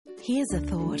Here's a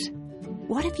thought.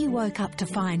 What if you woke up to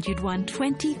find you'd won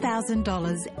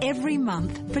 $20,000 every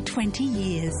month for 20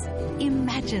 years?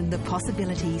 Imagine the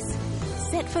possibilities.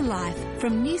 Set for life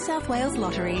from New South Wales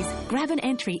Lotteries. Grab an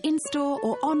entry in-store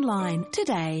or online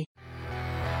today.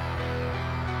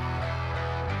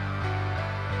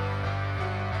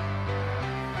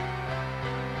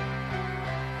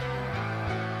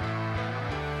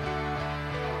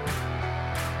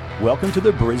 Welcome to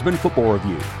the Brisbane Football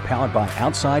Review, powered by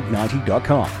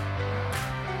Outside90.com.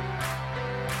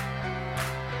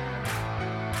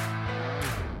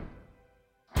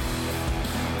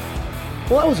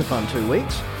 Well, that was a fun 2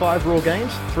 weeks. 5 Raw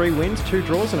games, 3 wins, 2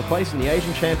 draws and a place in the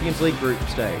Asian Champions League group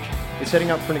stage. We're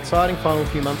setting up for an exciting final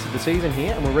few months of the season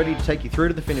here and we're ready to take you through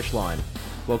to the finish line.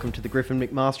 Welcome to the Griffin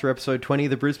McMaster episode 20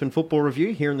 of the Brisbane Football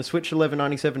Review here in the Switch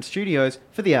 1197 studios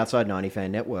for the Outside 90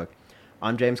 Fan Network.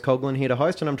 I'm James Coughlin here to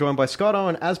host and I'm joined by Scott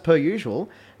Owen as per usual,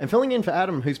 and filling in for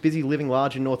Adam, who's busy living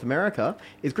large in North America,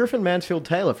 is Griffin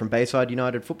Mansfield-Taylor from Bayside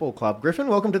United Football Club. Griffin,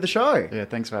 welcome to the show. Yeah,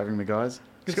 thanks for having me, guys.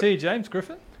 Good to see you, James.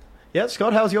 Griffin? Yeah,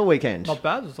 Scott, how was your weekend? Not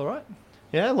bad, it's alright.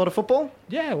 Yeah, a lot of football?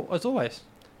 Yeah, as always.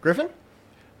 Griffin?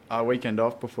 Weekend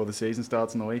off before the season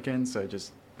starts on the weekend, so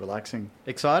just relaxing.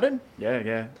 Excited?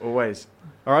 Yeah, always.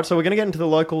 Alright, so we're going to get into the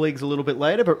local leagues a little bit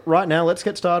later, but right now let's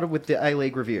get started with the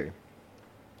A-League review.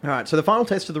 Alright, so the final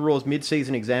test of the Raw's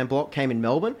mid-season exam block came in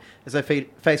Melbourne as they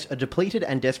faced a depleted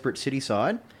and desperate City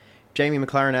side. Jamie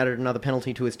McLaren added another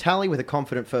penalty to his tally with a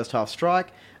confident first-half strike,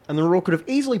 and the Raw could have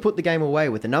easily put the game away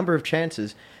with a number of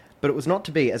chances, but it was not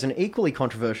to be, as an equally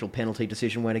controversial penalty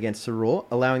decision went against the Raw,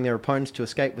 allowing their opponents to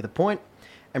escape with a point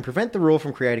and prevent the Raw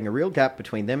from creating a real gap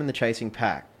between them and the chasing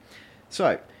pack.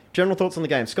 So, general thoughts on the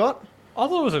game, Scott? I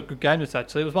thought it was a good game this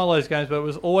actually. It was one of those games where it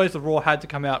was always the Raw had to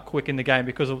come out quick in the game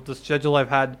because of the schedule they've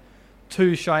had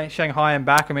to Shanghai and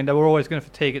back. I mean, they were always going to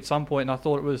fatigue at some point, and I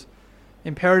thought it was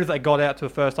imperative they got out to a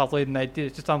first half lead, and they did.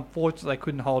 It's just unfortunate they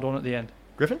couldn't hold on at the end.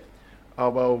 Griffin?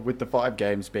 Well, with the 5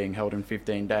 games being held in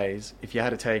 15 days, if you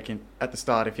had taken, at the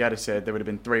start, if you had said there would have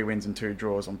been 3 wins and 2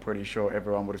 draws, I'm pretty sure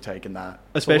everyone would have taken that.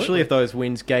 Especially if those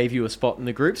wins gave you a spot in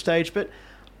the group stage, but...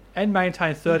 And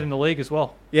maintain third in the league as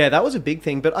well. Yeah, that was a big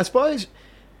thing, but I suppose...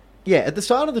 Yeah, at the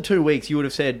start of the 2 weeks, you would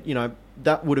have said,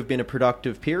 that would have been a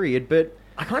productive period, but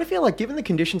I kind of feel like given the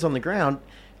conditions on the ground,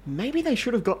 maybe they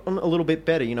should have gotten a little bit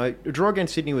better. A draw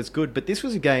against Sydney was good, but this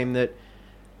was a game that,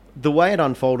 the way it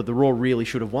unfolded, the Raw really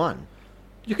should have won.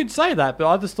 You could say that, but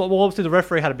I just thought, well, obviously the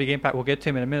referee had a big impact. We'll get to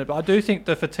him in a minute, but I do think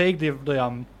the fatigue the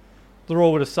Raw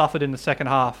would have suffered in the second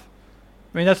half.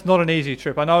 I mean, that's not an easy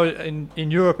trip. I know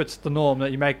in Europe it's the norm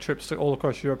that you make trips all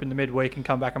across Europe in the midweek and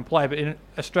come back and play, but in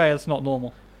Australia it's not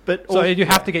normal. So you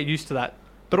have to get used to that.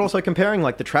 But also comparing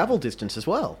the travel distance as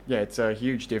well. Yeah, it's a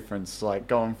huge difference. Like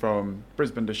going from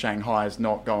Brisbane to Shanghai is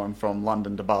not going from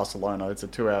London to Barcelona. It's a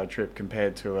 2-hour trip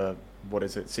compared to a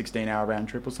 16-hour round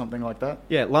trip or something like that?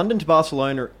 Yeah, London to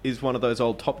Barcelona is one of those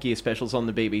old Top Gear specials on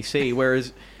the BBC,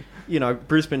 whereas,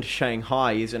 Brisbane to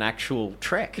Shanghai is an actual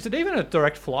trek. Is it even a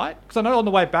direct flight? Because I know on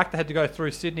the way back they had to go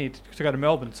through Sydney to go to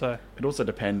Melbourne, so... It also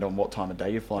depends on what time of day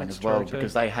you're flying That's as well, true too.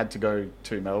 because they had to go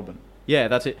to Melbourne. Yeah,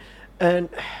 that's it. And,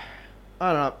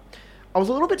 I don't know, I was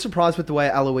a little bit surprised with the way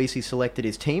Aloisi selected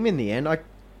his team in the end. I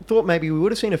thought maybe we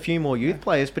would have seen a few more youth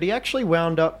players, but he actually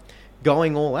wound up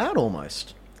going all out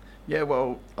almost. Yeah,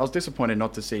 well, I was disappointed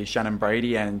not to see Shannon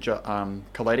Brady and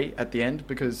Coletti at the end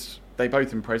because they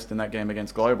both impressed in that game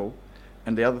against Global.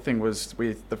 And the other thing was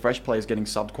with the fresh players getting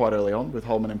subbed quite early on with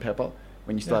Holman and Pepper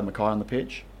when you still had Mackay on the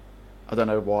pitch. I don't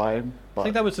know why, but... I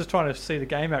think that was just trying to see the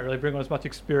game out, really, bring on as much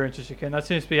experience as you can. That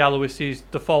seems to be Aloisi's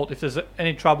default. If there's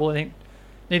any trouble, need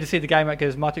to see the game out, get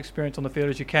as much experience on the field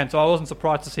as you can. So I wasn't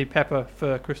surprised to see Pepper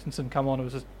for Christensen come on. It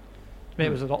was just, to me,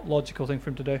 it was a logical thing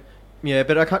for him to do. Yeah,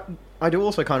 but I do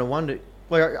also kind of wonder...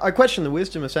 I question the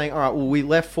wisdom of saying, all right, well, we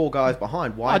left 4 guys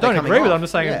behind. Why? I don't agree with it. I'm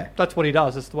just saying that's what he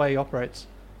does. It's the way he operates.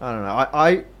 I don't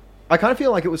know. I kind of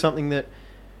feel like it was something that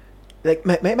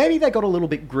maybe they got a little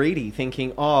bit greedy,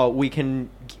 thinking, we can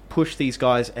push these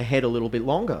guys ahead a little bit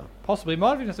longer. Possibly. It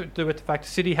might have something to do with the fact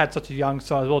City had such a young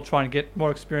side as well, trying to get more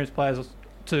experienced players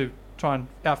to try and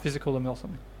out-physical them or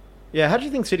something. Yeah, how do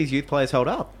you think City's youth players held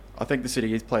up? I think the City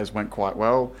youth players went quite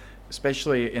well,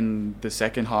 especially in the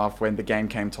second half when the game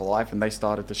came to life and they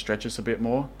started to stretch us a bit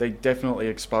more. They definitely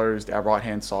exposed our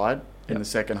right-hand side in the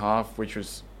second half, which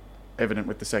was evident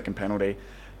with the second penalty.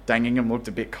 Dangingham looked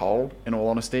a bit cold, in all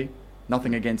honesty.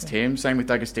 Nothing against him. Same with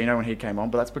D'Agostino when he came on,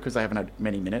 but that's because they haven't had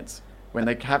many minutes. When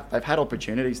they've had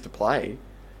opportunities to play,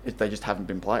 they just haven't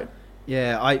been played.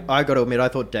 Yeah, I got to admit, I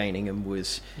thought Danningham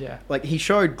was... Yeah. He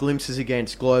showed glimpses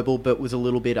against Global, but was a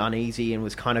little bit uneasy and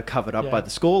was kind of covered up by the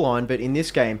scoreline. But in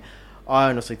this game, I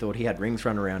honestly thought he had rings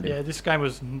run around him. Yeah, this game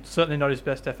was certainly not his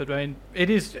best effort. I mean, it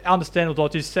is understandable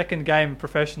that his second game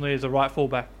professionally as a right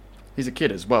fullback. He's a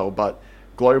kid as well, but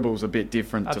global's a bit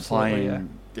different Absolutely, to playing.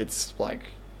 yeah. It's like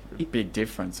a big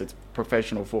difference. It's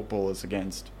professional footballers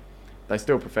against. They're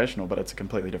still professional, but it's a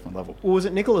completely different level. Well, was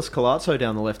it Nicholas Colazzo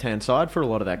down the left-hand side for a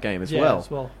lot of that game as Yeah, well?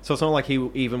 as well. So it's not like he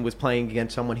even was playing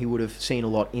against someone he would have seen a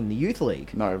lot in the youth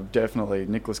league. No, definitely.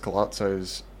 Nicholas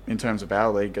Colazzo's, in terms of our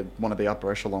league, one of the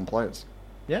upper echelon players.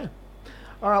 Yeah.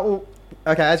 All right. Well,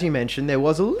 okay. As you mentioned, there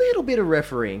was a little bit of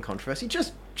refereeing controversy,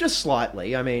 just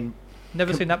slightly. I mean,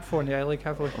 Never seen that before in the A-League,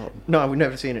 have we? no, we've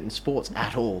never seen it in sports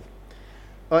at all.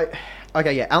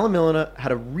 Okay, yeah. Alan Milner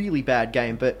had a really bad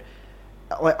game, but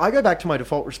I go back to my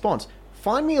default response.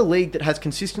 Find me a league that has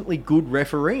consistently good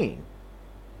refereeing.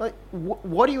 Like,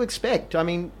 what do you expect? I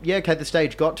mean, yeah, okay, the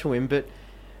stage got to him, but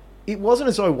it wasn't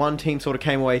as though one team sort of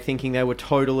came away thinking they were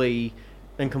totally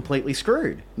and completely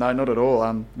screwed. No, not at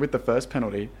all. With the first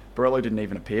penalty, Borello didn't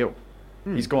even appeal.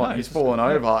 He's No, he's fallen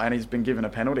over, and he's been given a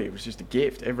penalty. It was just a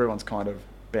gift. Everyone's kind of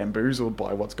bamboozled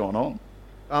by what's gone on.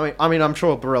 I mean, I'm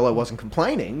sure Borello wasn't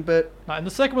complaining, but No, and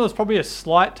the second one was probably a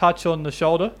slight touch on the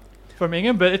shoulder from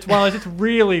Ingham, but it's one of those, it's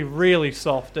really, really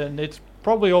soft, and it's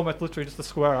probably almost literally just a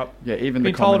square up. Yeah, even the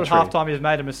Been told at commentary. halftime he's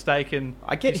made a mistake, and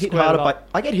I get he hit squared harder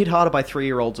it up. by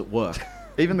 3-year-olds at work.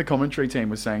 Even the commentary team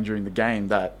was saying during the game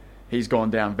that he's gone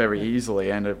down very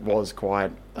easily, and it was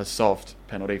quite a soft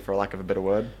penalty, for lack of a better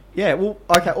word. Yeah, well,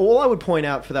 okay, all I would point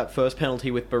out for that first penalty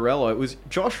with Borello was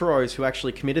Josh Rose, who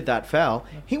actually committed that foul.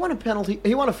 He won a penalty,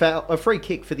 he won a free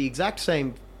kick for the exact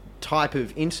same type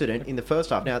of incident in the first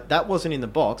half. Now, that wasn't in the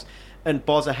box, and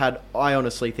Bozza had, I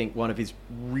honestly think, one of his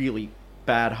really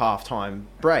bad halftime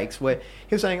breaks where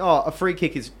he was saying, a free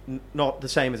kick is not the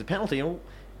same as a penalty. And,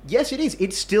 yes, it is.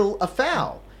 It's still a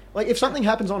foul. Like, if something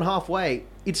happens on halfway,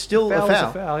 it's still Foul a is foul.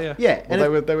 a foul, yeah. Yeah, Well,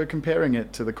 and they were comparing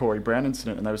it to the Corey Brown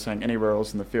incident, and they were saying anywhere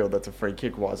else in the field that's a free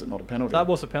kick. Why is it not a penalty? That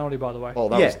was a penalty, by the way. Oh,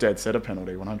 that Yeah. was dead set a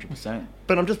penalty, 100%.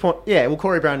 But I'm just well,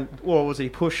 Corey Brown, what was it? He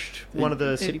pushed one of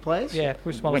the City players? Yeah,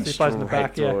 pushed one of Went the players in the straight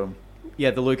back, through yeah. him.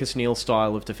 Yeah, the Lucas Neal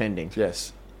style of defending.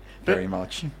 Yes, But- very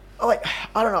much. Like,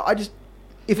 I don't know.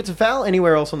 If it's a foul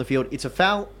anywhere else on the field, it's a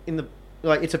foul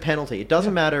it's a penalty. It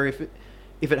doesn't matter if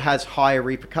it has higher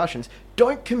repercussions.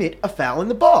 Don't commit a foul in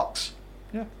the box.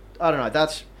 Yeah. I don't know.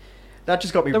 That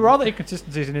just got me. There were other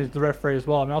inconsistencies in the referee as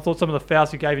well. I mean, I thought some of the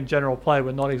fouls he gave in general play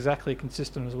were not exactly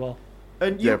consistent as well.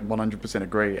 And Yeah, 100%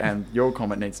 agree. And your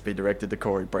comment needs to be directed to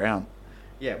Corey Brown.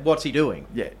 yeah. What's he doing?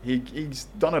 Yeah, he's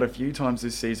done it a few times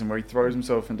this season where he throws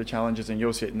himself into challenges, and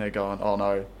you're sitting there going, "Oh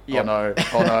no, Yep. oh no,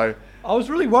 oh no." I was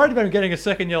really worried about him getting a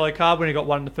second yellow card when he got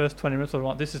one in the first 20 minutes. I was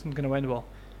like, this isn't going to end well.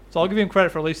 So I'll give him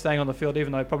credit for at least staying on the field,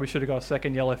 even though he probably should have got a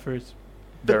second yellow for his...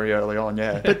 Very early on,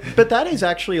 yeah. But that is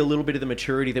actually a little bit of the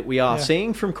maturity that we are Yeah.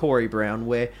 seeing from Corey Brown,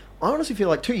 where I honestly feel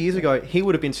like 2 years ago he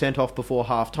would have been sent off before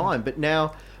half time, but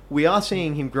now we are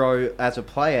seeing him grow as a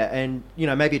player, and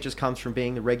maybe it just comes from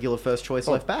being the regular first choice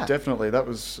left back. Definitely, that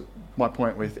was my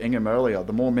point with Ingham earlier.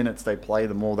 The more minutes they play,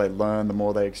 the more they learn, the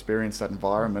more they experience that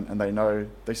environment, and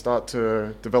they start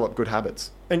to develop good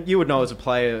habits. And you would know as a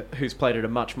player who's played at a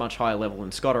much, much higher level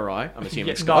than Scott or I, I'm assuming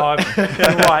Yeah, Scott. no,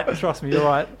 you're right. Trust me, you're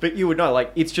right. But you would know,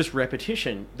 it's just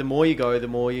repetition. The more you go, the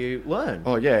more you learn.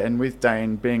 Oh yeah, and with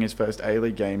Dane being his first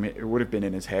A-League game, it would have been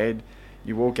in his head.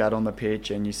 You walk out on the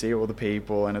pitch and you see all the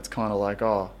people, and it's kind of like,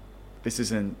 this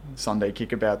isn't Sunday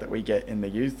kickabout that we get in the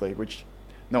youth league. Which,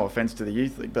 no offense to the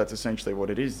youth league, that's essentially what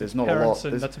it is. There's not a lot. Parents,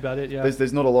 and that's about it, yeah.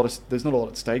 There's not a lot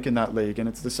at stake in that league, and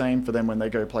it's the same for them when they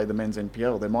go play the men's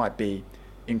NPL. There might be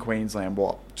in Queensland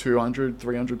 200,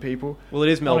 300 people. Well, it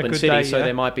is On a Melbourne good City, day, so yeah.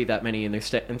 there might be that many in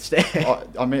the instead.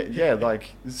 I mean, yeah,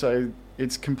 so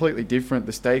it's completely different.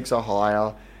 The stakes are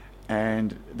higher,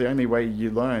 and the only way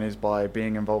you learn is by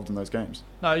being involved in those games.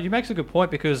 No, you makes a good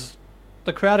point, because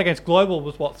the crowd against Global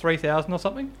was, 3,000 or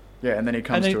something? Yeah, and then he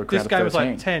comes And to then a crowd this of game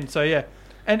 13. was 10, so yeah.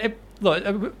 And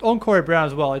look, on Corey Brown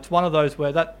as well, it's one of those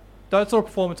where that sort of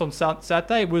performance on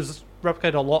Saturday was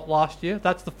replicated a lot last year.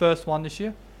 That's the first one this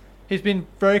year. He's been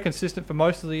very consistent for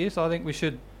most of the year, so I think we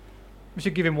should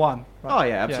give him one. Oh,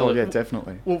 yeah, absolutely. Oh, yeah,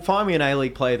 definitely. Well, find me an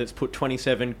A-League player that's put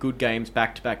 27 good games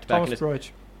back to back to back. Thomas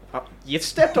Broich. You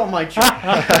stepped on my joke.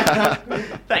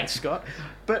 Thanks, Scott.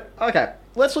 But, okay,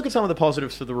 let's look at some of the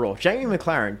positives for the Raw. Jamie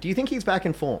McLaren, do you think he's back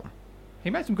in form? He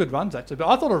made some good runs, actually. But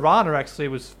I thought Arana actually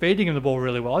was feeding him the ball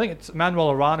really well. I think it's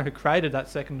Manuel Arana who created that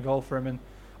second goal for him. And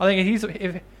I think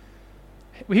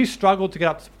he's struggled to get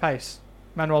up to pace,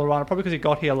 Manuel Arana, probably because he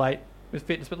got here late with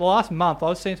fitness. But the last month, I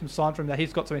was seeing some signs from him that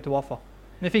he's got something to offer.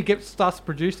 And if he starts to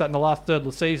produce that in the last third of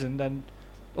the season, then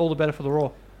all the better for the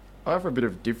Raw. I have a bit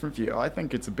of a different view. I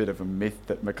think it's a bit of a myth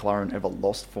that McLaren ever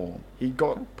lost form. He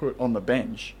got put on the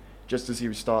bench just as he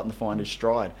was starting to find his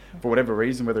stride. For whatever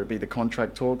reason, whether it be the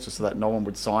contract talks or so that no one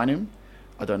would sign him.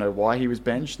 I don't know why he was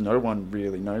benched. No one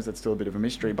really knows. That's still a bit of a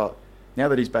mystery. But now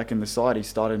that he's back in the side, he's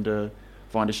starting to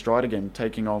find his stride again,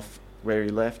 taking off where he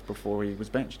left before he was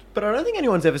benched. But I don't think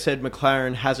anyone's ever said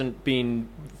McLaren hasn't been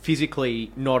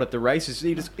physically not at the races.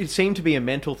 It seemed to be a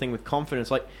mental thing with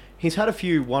confidence. Like, he's had a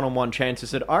few one-on-one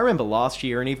chances that I remember last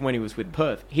year, and even when he was with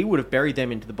Perth, he would have buried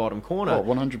them into the bottom corner. Oh,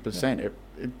 100%.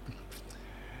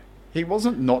 He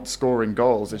wasn't not scoring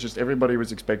goals. It's just everybody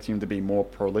was expecting him to be more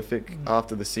prolific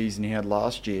after the season he had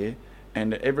last year.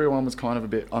 And everyone was kind of a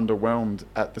bit underwhelmed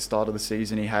at the start of the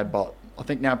season he had. But I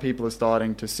think now people are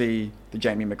starting to see the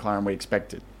Jamie McLaren we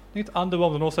expected. I think it's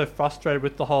underwhelmed and also frustrated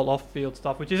with the whole off-field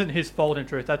stuff, which isn't his fault in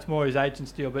truth. That's more his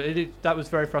agent's deal. But that was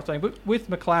very frustrating. But with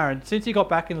McLaren, since he got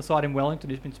back in the side in Wellington,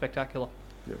 he's been spectacular.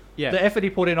 Yeah. The effort he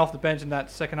put in off the bench in that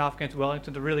second half against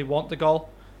Wellington to really want the goal.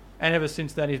 And ever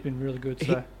since then, he's been really good.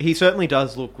 So he certainly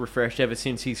does look refreshed ever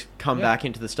since he's come back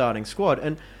into the starting squad.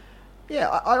 And yeah,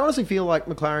 I honestly feel like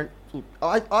McLaren, look,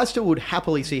 I still would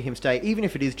happily see him stay, even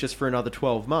if it is just for another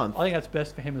 12 months. I think that's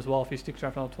best for him as well if he sticks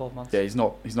around for another 12 months. Yeah, he's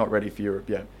not ready for Europe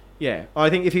yet. Yeah, I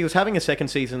think if he was having a second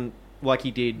season like he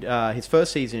did his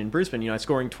first season in Brisbane,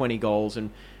 scoring 20 goals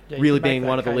and really being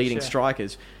one of the leading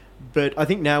strikers. But I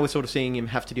think now we're sort of seeing him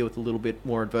have to deal with a little bit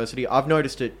more adversity. I've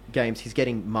noticed at games he's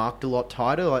getting marked a lot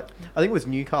tighter. Like, I think it was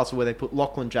Newcastle where they put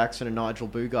Lachlan Jackson and Nigel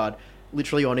Bugard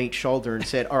literally on each shoulder and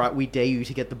said, all right, we dare you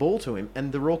to get the ball to him.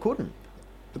 And the Raw couldn't.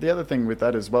 But the other thing with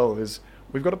that as well is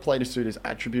we've got to play to suit his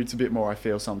attributes a bit more, I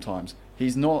feel, sometimes.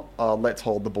 He's not a let's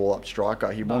hold the ball up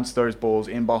striker. He wants those balls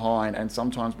in behind, and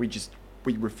sometimes we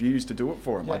refuse to do it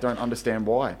for him. Yeah. I don't understand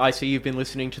why. I see you've been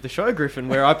listening to the show, Griffin,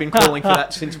 where I've been calling for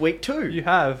that since week 2. You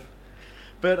have.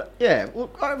 But yeah,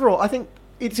 look, overall, I think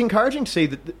it's encouraging to see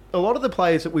that a lot of the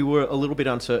players that we were a little bit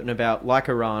uncertain about, like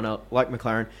Arana, like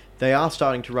McLaren, they are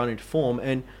starting to run into form.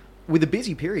 And with a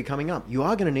busy period coming up, you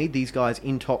are going to need these guys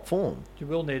in top form. You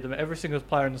will need them. Every single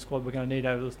player in the squad we're going to need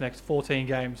over this next 14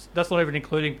 games. That's not even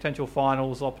including potential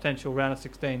finals or potential round of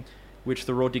 16. Which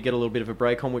the Raw did get a little bit of a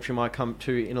break on, which we might come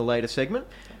to in a later segment.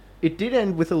 It did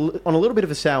end with on a little bit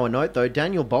of a sour note, though.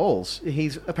 Daniel Bowles,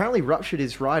 he's apparently ruptured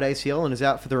his right ACL and is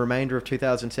out for the remainder of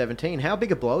 2017. How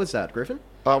big a blow is that, Griffin?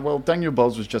 Well, Daniel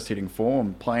Bowles was just hitting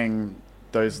form, playing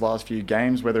those last few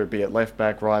games, whether it be at left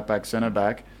back, right back, centre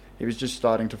back. He was just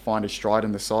starting to find his stride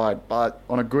in the side. But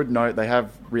on a good note, they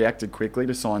have reacted quickly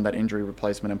to sign that injury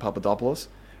replacement in Papadopoulos,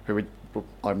 who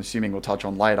I'm assuming we'll touch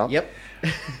on later. Yep.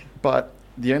 But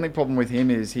the only problem with him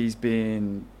is he's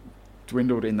been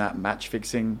dwindled in that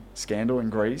match-fixing scandal in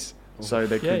Greece. So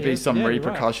there could be some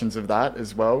repercussions of that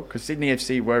as well, because Sydney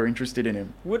FC were interested in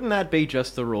him. Wouldn't that be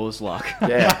just the Raw's luck?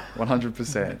 Yeah,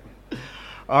 100%.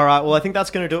 All right, well, I think that's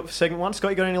going to do it for segment 1.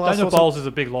 Scott, you got any last thoughts? Daniel Bowles is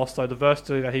a big loss, though. The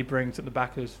versatility that he brings at the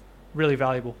back is really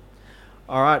valuable.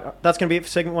 All right, that's going to be it for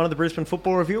segment 1 of the Brisbane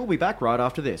Football Review. We'll be back right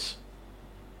after this.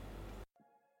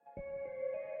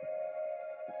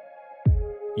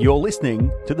 You're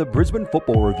listening to the Brisbane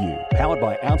Football Review, powered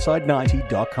by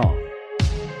Outside90.com.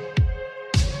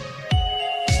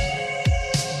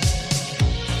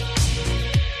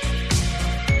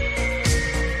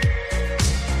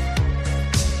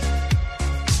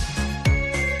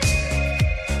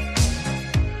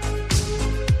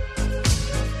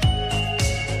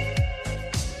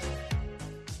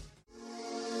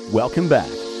 Welcome back.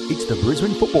 It's the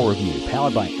Brisbane Football Review,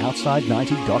 powered by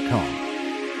Outside90.com.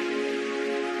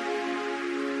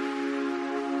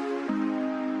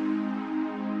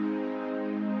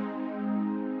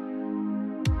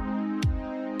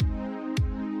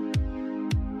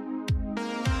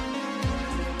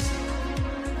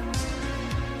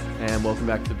 And welcome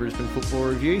back to the Brisbane Football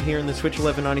Review here in the Switch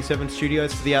 1197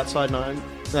 studios for the Outside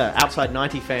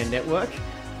 90 Fan Network.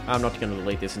 I'm not going to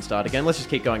delete this and start again. Let's just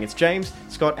keep going. It's James,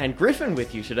 Scott, and Griffin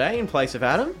with you today in place of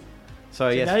Adam. So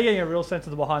yes, now you're getting a real sense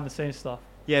of the behind-the-scenes stuff.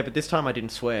 Yeah, but this time I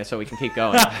didn't swear, so we can keep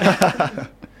going.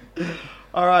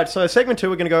 All right, so segment 2,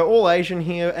 we're going to go all Asian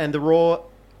here, and the Raw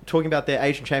talking about their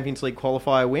Asian Champions League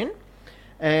qualifier win.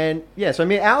 And yeah, so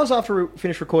mere hours after we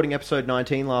finished recording episode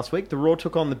 19 last week, the Raw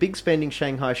took on the big spending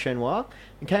Shanghai Shenhua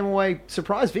and came away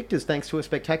surprise victors thanks to a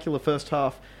spectacular first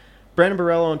half. Brandon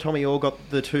Barello and Tommy Orr got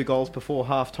the 2 goals before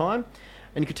half-time,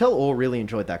 and you could tell Orr really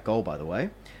enjoyed that goal, by the way.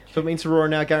 So it means the Raw are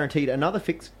now guaranteed another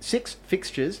 6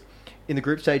 fixtures in the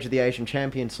group stage of the Asian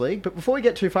Champions League. But before we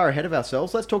get too far ahead of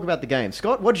ourselves, let's talk about the game.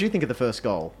 Scott, what did you think of the first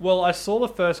goal? Well, I saw the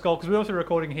first goal because we were also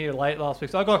recording here late last week.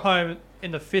 So I got home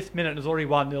in the 5th minute and it was already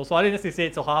 1-0. So I didn't actually see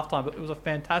it till halftime, but it was a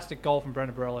fantastic goal from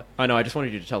Brendan Borrello. I know, I just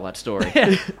wanted you to tell that story.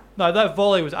 No, that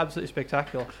volley was absolutely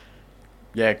spectacular.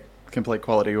 Yeah, complete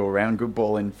quality all round. Good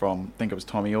ball in from, I think it was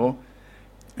Tommy Orr.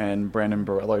 And Brendan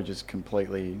Borrello just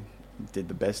completely did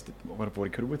the best what he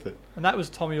could with it. And that was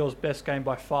Tommy Orr's best game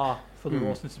by far for the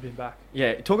Raw since he's been back.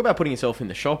 Yeah, talk about putting yourself in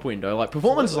the shop window. Like,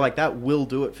 performances like that will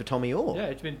do it for Tommy Orr. Yeah,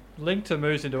 it's been linked to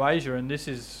moves into Asia, and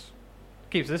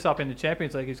keeps this up in the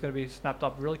Champions League. He's going to be snapped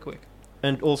up really quick.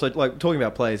 And also, like, talking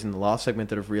about players in the last segment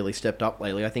that have really stepped up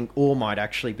lately, I think Orr might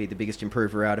actually be the biggest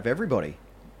improver out of everybody.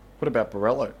 What about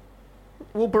Borrello?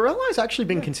 Well, Borrello's actually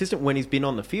been consistent when he's been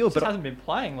on the field, He but hasn't been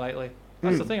playing lately.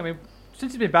 That's the thing. I mean,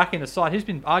 since he's been back in the side, he's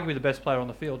been arguably the best player on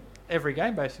the field every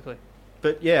game, basically.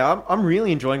 But yeah, I'm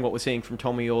really enjoying what we're seeing from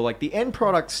Tommy Orr. Like, the end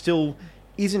product still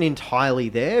isn't entirely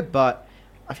there, but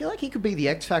I feel like he could be the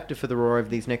X factor for the Raw over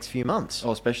these next few months.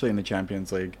 Oh, especially in the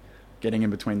Champions League, getting in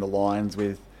between the lines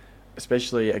with,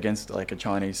 especially against like a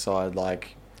Chinese side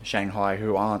like Shanghai,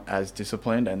 who aren't as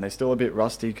disciplined and they're still a bit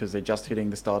rusty because they're just hitting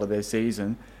the start of their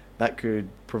season. That could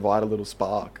provide a little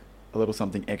spark, a little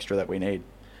something extra that we need.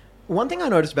 One thing I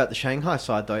noticed about the Shanghai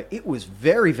side, though, it was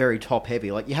very, very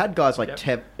top-heavy. Like, you had guys like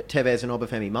Tevez and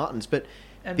Obafemi Martins, but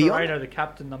And beyond Moreno, the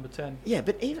captain, number 10. yeah,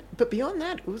 but beyond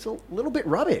that, it was a little bit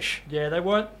rubbish. Yeah, they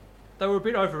were a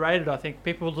bit overrated, I think.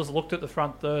 People just looked at the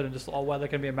front third and just, oh, wow, they're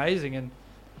going to be amazing. And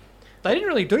they didn't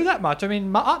really do that much. I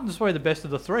mean, Martins was probably the best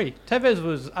of the three. Tevez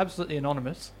was absolutely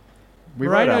anonymous. We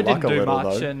rode Moreno our luck didn't a do little,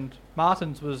 much, though. and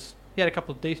Martins he had a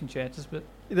couple of decent chances, but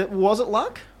Was it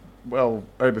luck? Well,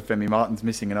 Obafemi Martin's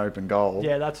missing an open goal.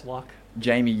 yeah, that's luck.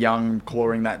 Jamie Young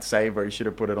clawing that save where he should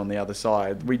have put it on the other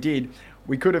side. We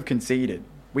could have conceded.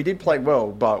 We did play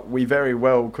well, but we very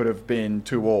well could have been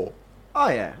 2-2. Oh,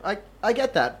 yeah, I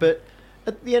get that, but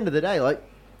at the end of the day, like,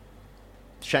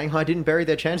 Shanghai didn't bury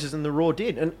their chances and the Raw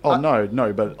did. And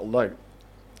No, but like,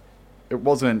 it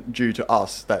wasn't due to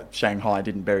us that Shanghai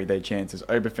didn't bury their chances.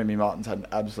 Obafemi Martins had an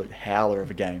absolute howler of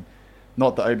a game.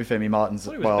 Not that Obafemi Martins,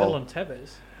 I thought he was better than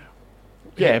Tevez.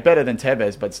 yeah, better than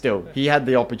Tevez, but still, he had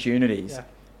the opportunities, Yeah.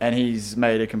 and he's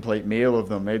made a complete meal of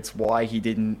them. It's why he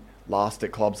didn't last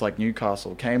at clubs like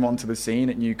Newcastle. Came onto the scene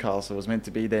at Newcastle, was meant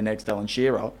to be their next Alan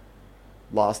Shearer.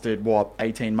 Lasted,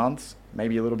 18 months?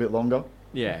 Maybe a little bit longer?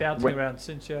 yeah. Bouncing around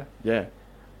since, yeah. Yeah.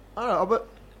 I don't know, but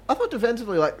I thought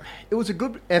defensively, like, it was a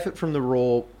good effort from the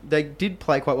Raw. They did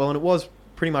play quite well, and it was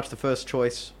pretty much the first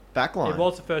choice backline. It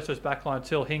was the first choice backline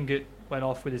until Hingett went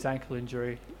off with his ankle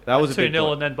injury. That was a big 2-0,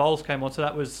 blow. and then Bowles came on, so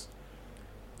that was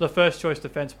the first choice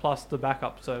defence plus the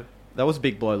backup. So That was a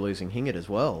big blow losing Hingett as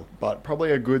well. But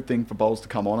probably a good thing for Bowles to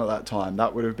come on at that time.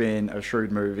 That would have been a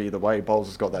shrewd move either way. Bowles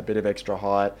has got that bit of extra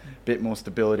height, bit more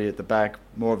stability at the back,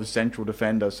 more of a central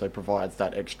defender, so provides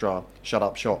that extra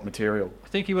shut-up shot material. I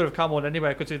think he would have come on anyway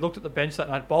because he looked at the bench that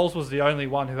night. Bowles was the only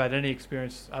one who had any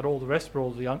experience at all. The rest were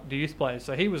all the youth players,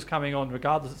 so he was coming on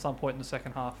regardless at some point in the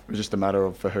second half. It was just a matter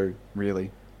of for who,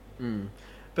 really.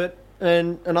 But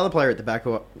and another player at the back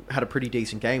who had a pretty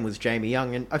decent game was Jamie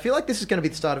Young, and I feel like this is going to be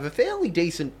the start of a fairly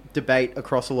decent debate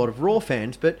across a lot of Raw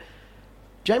fans. But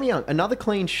Jamie Young, another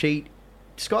clean sheet.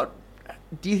 Scott,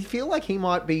 do you feel like he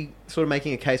might be sort of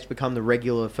making a case to become the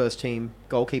regular first-team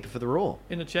goalkeeper for the Raw?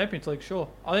 In the Champions League, sure.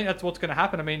 I think that's what's going to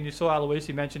happen. I mean, you saw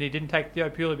Aloisi mention he didn't take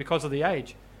Theo purely because of the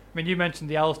age. I mean, you mentioned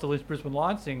the Alistair Lynch Brisbane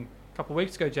Lions thing a couple of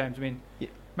weeks ago, James. I mean,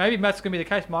 maybe that's going to be the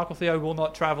case. Michael Theo will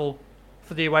not travel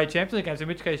for the away Champions League games, in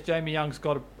which case Jamie Young's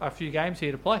got a few games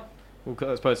here to play. Well,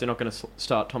 I suppose they're not going to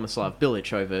start Tomislav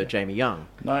Bilic over Jamie Young.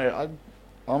 No,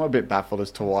 I'm a bit baffled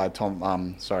as to why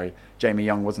Jamie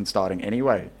Young wasn't starting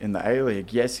anyway in the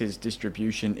A-League. Yes, his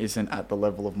distribution isn't at the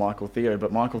level of Michael Theo,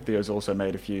 but Michael Theo's also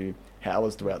made a few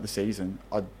howlers throughout the season.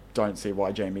 I don't see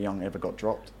why Jamie Young ever got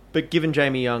dropped. But given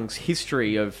Jamie Young's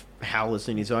history of howlers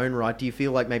in his own right, do you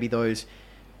feel like maybe those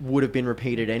would have been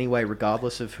repeated anyway,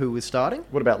 regardless of who was starting?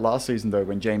 What about last season, though,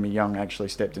 when Jamie Young actually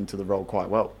stepped into the role quite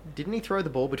well? Didn't he throw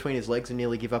the ball between his legs and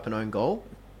nearly give up an own goal?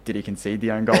 Did he concede the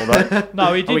own goal, though?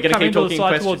 No, he Are we did gonna come keep into the talking side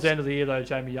questions? towards the end of the year, though,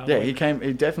 Jamie Young. Yeah, he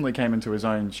definitely came into his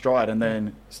own stride, and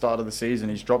then start of the season,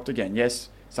 he's dropped again. Yes,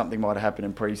 something might have happened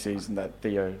in pre-season that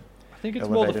Theo I think it's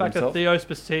more the elevated fact himself. that Theo's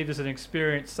perceived as an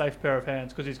experienced, safe pair of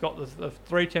hands because he's got the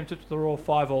 3 attempts at the Raw,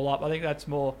 5 all up. I think that's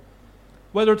more...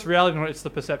 Whether it's reality or not, it's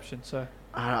the perception, so...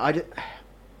 I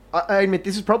admit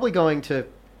this is probably going to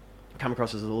come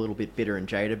across as a little bit bitter and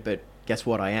jaded, but guess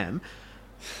what, I am.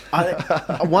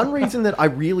 One reason that I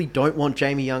really don't want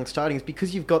Jamie Young starting is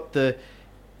because you've got the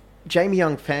Jamie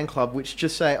Young fan club, which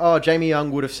just say, oh, Jamie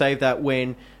Young would have saved that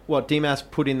when Dimas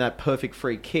put in that perfect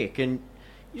free kick, and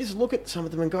you just look at some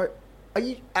of them and go, are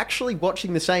you actually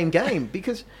watching the same game?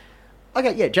 Because,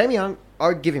 okay, yeah, Jamie Young, I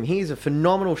would give him, he's a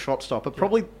phenomenal shot stopper,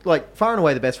 probably like far and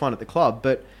away the best one at the club,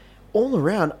 but all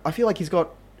around, I feel like he's got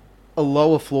a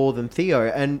lower floor than Theo,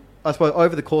 and I suppose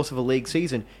over the course of a league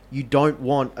season, you don't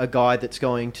want a guy that's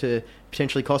going to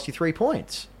potentially cost you 3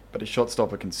 points. But a shot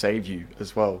stopper can save you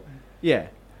as well. Yeah.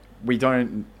 We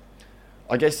don't...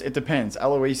 I guess it depends.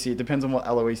 Aloisi, it depends on what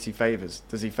Aloisi favours.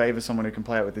 Does he favour someone who can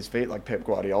play out with his feet like Pep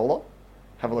Guardiola?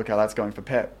 Have a look how that's going for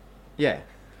Pep. Yeah.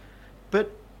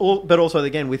 But also,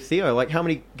 again, with Theo, like, how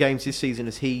many games this season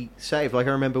has he saved? Like,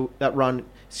 I remember that run,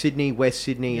 Sydney, West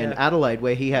Sydney, and Adelaide,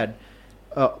 where he had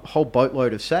a whole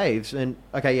boatload of saves. And,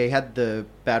 okay, yeah, he had the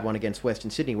bad one against Western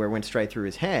Sydney where it went straight through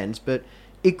his hands, but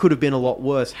it could have been a lot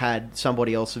worse had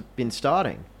somebody else have been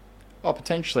starting. Oh,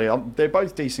 potentially. They're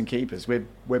both decent keepers.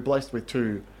 We're blessed with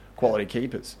 2 quality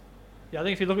keepers. Yeah, I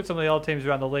think if you look at some of the other teams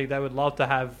around the league, they would love to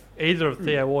have either of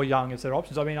Theo or Young as their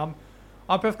options. I mean, I'm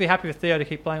perfectly happy with Theo to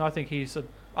keep playing. I think he's a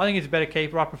better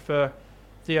keeper. I prefer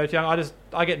Theo to Young.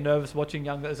 I get nervous watching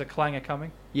Young. There's a clanger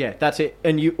coming. Yeah, that's it.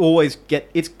 And you always get...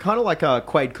 It's kind of like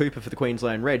Quade Cooper for the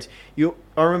Queensland Reds.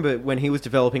 I remember when he was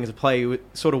developing as a player, you were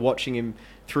sort of watching him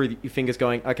through your fingers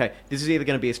going, okay, this is either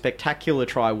going to be a spectacular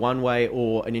try one way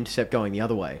or an intercept going the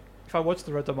other way. If I watched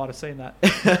the Reds, I might have seen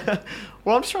that.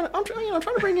 Well, I'm trying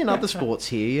to bring in other sports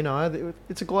here, you know.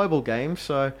 It's a global game,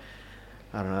 so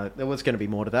I don't know. There was going to be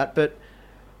more to that. But,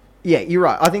 yeah, you're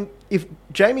right. I think if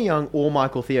Jamie Young or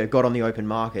Michael Theo got on the open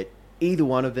market, either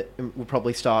one of them would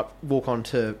probably walk on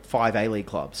to 5 A-League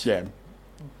clubs. Yeah.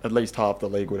 At least half the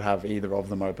league would have either of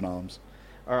them open arms.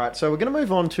 All right, so we're going to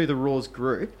move on to the Raws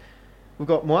group. We've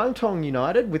got Muangthong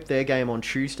United with their game on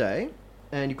Tuesday,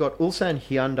 and you've got Ulsan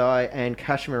Hyundai and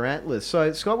Kashmir Antlers.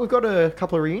 So, Scott, we've got a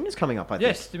couple of reunions coming up, I think.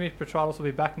 Yes, Dimitri Petratos will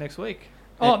be back next week.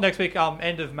 Oh, next week,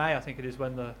 end of May, I think it is,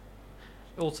 when the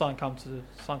Ulsan come to the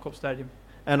Suncorp Stadium.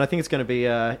 And I think it's going to be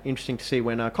interesting to see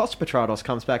when Costa Petratos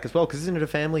comes back as well, because isn't it a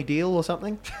family deal or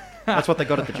something? That's what they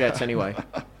got at the Jets anyway.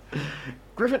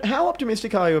 Griffin, how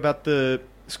optimistic are you about the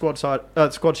squad's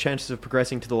chances of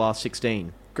progressing to the last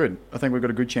 16? Good. I think we've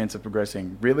got a good chance of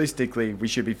progressing. Realistically, we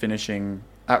should be finishing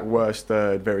at worst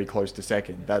third, very close to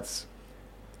second. That's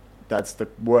the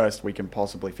worst we can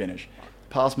possibly finish.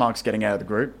 Passmark's getting out of the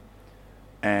group,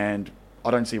 and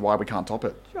I don't see why we can't top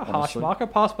it. You're a harsh marker.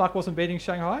 Passmark wasn't beating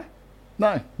Shanghai?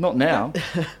 No, not now.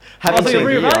 I was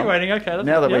reevaluating. Okay,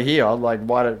 now that we're here, like,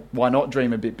 why not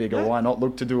dream a bit bigger? Yeah. Why not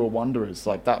look to do a Wanderers?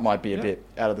 Like, that might be a bit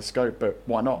out of the scope, but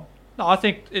why not? No, I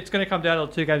think it's going to come down to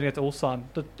the 2 games against Ulsan.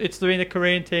 It's the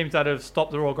Korean teams that have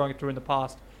stopped the Raw going through in the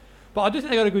past. But I do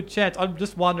think they got a good chance. I'm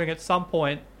just wondering at some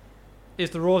point,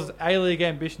 is the Raw's A-League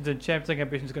ambitions and Champions League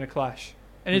ambitions going to clash?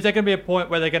 And is there going to be a point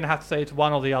where they're going to have to say it's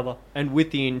one or the other? And with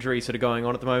the injuries that are going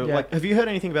on at the moment, like, have you heard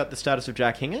anything about the status of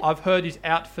Jack Hingett? I've heard he's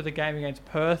out for the game against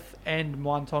Perth and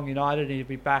Muangthong United, and he'll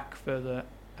be back for the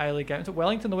A-League game. Is it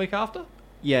Wellington the week after?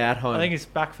 Yeah, at home. I think he's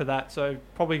back for that, so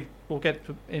probably we'll get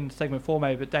in segment 4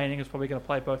 maybe, but Dane Ingham's probably going to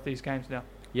play both these games now.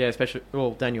 Yeah, especially...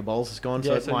 Well, Daniel Bowles is gone,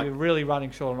 so you're really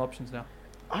running short on options now.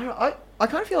 I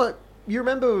kind of feel like... You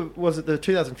remember, was it the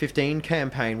 2015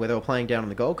 campaign where they were playing down on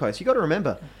the Gold Coast? You got to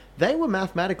remember, they were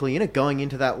mathematically in it going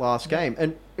into that last game,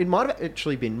 and it might have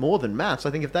actually been more than maths. I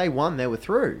think if they won, they were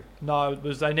through. No, it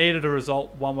was they needed a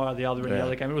result one way or the other in the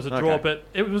other game. It was a draw, but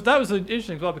that was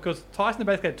interesting as well because Tyson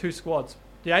basically had 2 squads: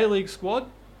 the A-League squad,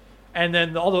 and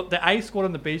then the A squad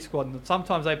and the B squad. And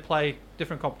sometimes they play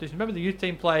different competitions. Remember the youth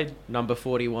team played number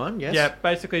 41. Yes. Yeah,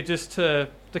 basically just to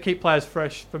keep players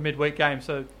fresh for midweek games.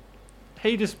 So.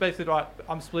 He just basically, right,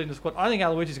 I'm splitting the squad. I think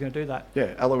Aloisi's going to do that.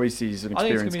 Yeah, Aloisi's an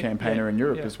experienced campaigner in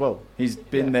Europe as well. He's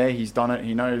been there, he's done it.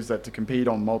 He knows that to compete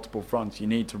on multiple fronts, you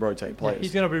need to rotate players. Yeah,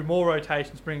 he's going to do more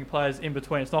rotations, bringing players in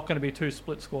between. It's not going to be 2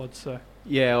 split squads. So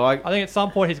yeah, I think at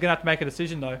some point he's going to have to make a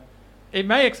decision, though. It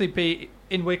may actually be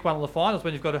in week 1 of the finals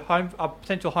when you've got a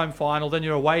potential home final, then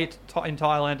you're away in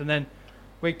Thailand, and then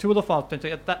week 2 of the finals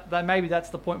potentially. Maybe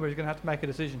that's the point where he's going to have to make a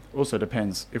decision. Also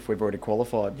depends if we've already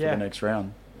qualified for the next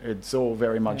round. It's all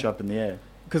very much up in the air.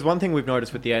 Because one thing we've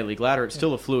noticed with the A-League ladder, it's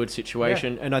still a fluid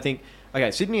situation. And I think,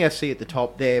 Sydney FC at the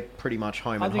top, they're pretty much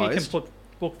home and host. I think you can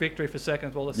book victory for second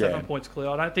as well. They're 7 points clear.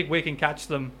 I don't think we can catch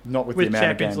them not with the amount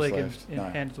Champions of games League left. in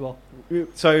hand as well.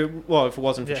 So, if it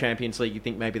wasn't for Champions League, you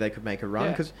think maybe they could make a run?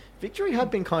 Because victory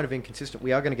have been kind of inconsistent.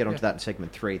 We are going to get onto that in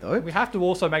segment 3, though. We have to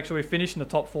also make sure we finish in the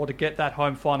top 4 to get that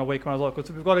home final week 1 as well.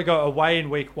 Because we've got to go away in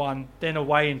week 1, then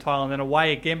away in Thailand, then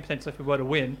away again potentially if we were to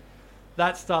win.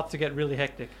 That starts to get really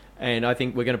hectic. And I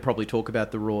think we're going to probably talk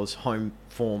about the Raw's home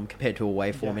form compared to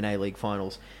away form in A-League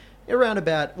finals. Around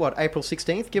about, April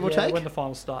 16th, give or take? when the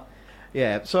finals start.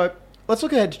 Yeah, so let's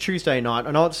look ahead to Tuesday night.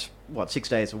 I know it's, 6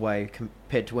 days away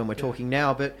compared to when we're talking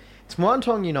now, but it's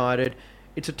Muangthong United.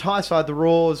 It's a tie side. The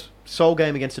Raw's sole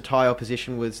game against a tie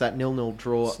opposition was that 0-0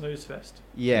 draw. Snooze fest.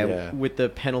 Yeah, with the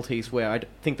penalties where I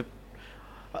think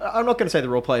I'm not going to say the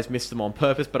Raw players missed them on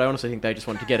purpose, but I honestly think they just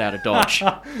wanted to get out of Dodge.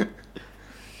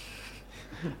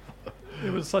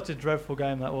 It was such a dreadful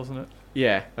game, that wasn't it?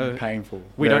 Yeah. Painful.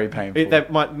 We Very don't- painful.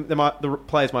 the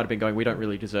players might have been going, we don't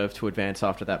really deserve to advance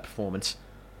after that performance.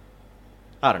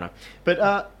 I don't know.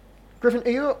 But, Griffin,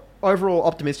 are you overall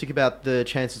optimistic about the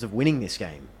chances of winning this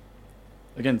game?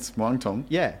 Against Muangthong?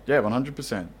 Yeah. Yeah,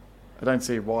 100%. I don't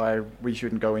see why we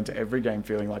shouldn't go into every game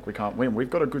feeling like we can't win. We've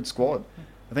got a good squad.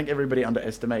 I think everybody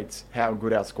underestimates how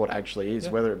good our squad actually is,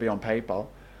 whether it be on paper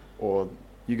or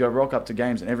you go rock up to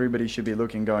games and everybody should be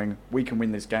looking, going, we can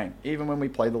win this game. Even when we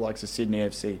play the likes of Sydney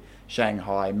FC,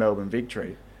 Shanghai, Melbourne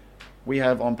Victory, we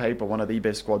have on paper one of the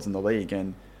best squads in the league.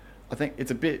 And I think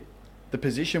it's a bit, the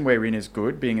position we're in is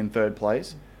good, being in third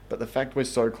place, but the fact we're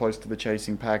so close to the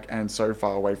chasing pack and so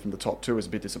far away from the top two is a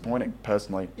bit disappointing,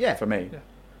 personally, for me. Yeah.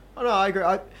 Oh, no, I agree.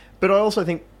 But I also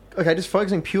think, okay, just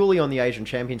focusing purely on the Asian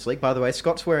Champions League. By the way,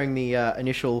 Scott's wearing the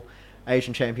initial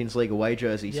Asian Champions League away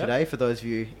jersey today, for those of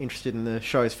you interested in the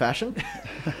show's fashion.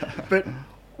 But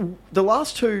the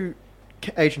last two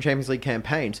Asian Champions League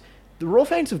campaigns, the Raw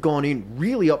fans have gone in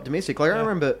really optimistic. Like, I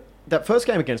remember that first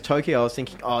game against Tokyo, I was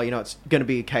thinking, it's going to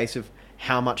be a case of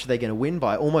how much they're going to win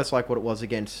by, almost like what it was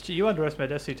against... Gee, you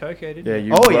underestimated FC Tokyo, didn't Yeah,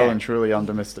 you? you and truly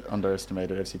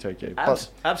underestimated FC Tokyo.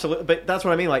 Absolutely. But that's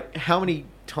what I mean. Like, how many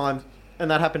times... And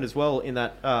that happened as well in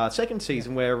that second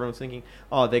season where everyone's thinking,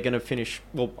 they're going to finish...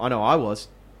 Well, I know I was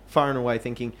far and away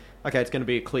thinking, okay, it's going to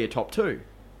be a clear top two.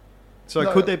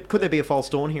 So could there be a false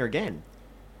dawn here again?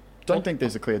 Don't think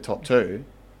there's a clear top two,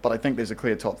 but I think there's a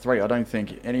clear top three. I don't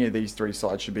think any of these three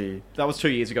sides should be... That was 2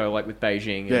 years ago, like with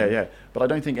Beijing. Yeah. But I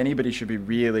don't think anybody should be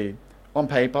really... On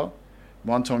paper,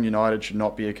 Muangthong United should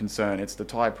not be a concern. It's the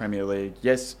Thai Premier League.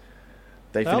 Yes,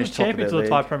 they They are the finished top of their champions of the league.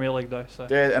 Thai Premier League, though. So.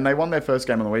 Yeah, and they won their first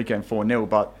game on the weekend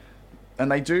 4-0,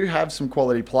 and they do have some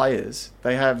quality players.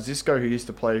 They have Zisco, who used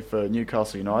to play for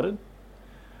Newcastle United.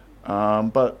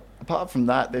 But apart from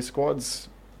that, their squad's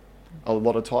a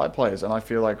lot of Thai players, and I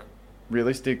feel like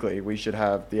realistically we should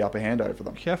have the upper hand over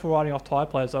them. Careful writing off Thai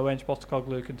players, though. Ange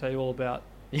Postecoglou can tell you all about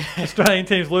Australian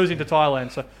teams losing to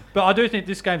Thailand. So, but I do think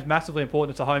this game's massively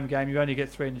important. It's a home game. You only get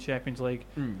 3 in the Champions League.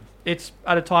 It's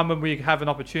at a time when we have an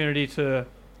opportunity to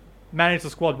manage the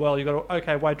squad well. You've got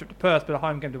a away trip to Perth, but a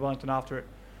home game to Wellington after it.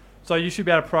 So you should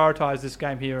be able to prioritise this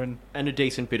game here and a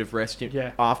decent bit of rest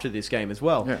after this game as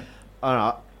well. Yeah.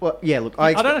 Look,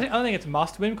 I don't think it's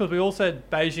must win, because we all said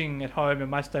Beijing at home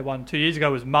and match day 1 2 years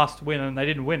ago was must win, and they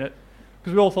didn't win it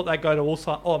because we all thought they'd go to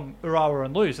Urawa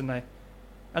and lose, and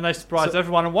they surprised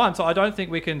everyone and won. So I don't think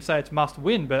we can say it's must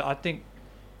win, but I think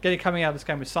coming out of this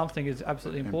game with something is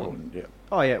absolutely important. Yeah.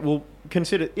 Oh yeah, we'll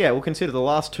consider the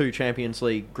last 2 Champions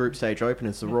League group stage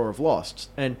openers the Raw have lost,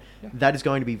 and that is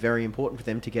going to be very important for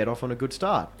them to get off on a good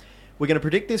start. We're going to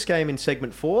predict this game in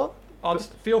segment 4.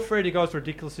 Just feel free to go as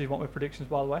ridiculous as you want with predictions,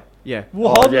 by the way. Yeah. We'll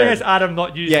hold it against Adam,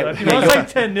 not you. Yeah. If you want to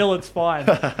say 10-0, it's fine.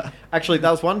 Actually, that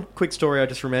was one quick story I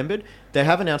just remembered. They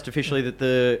have announced officially that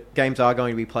the games are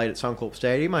going to be played at Suncorp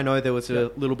Stadium. I know there was a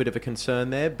little bit of a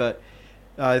concern there, but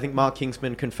I think Mark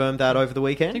Kingsman confirmed that over the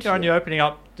weekend. I think they're only opening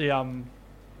up the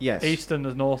yes. east and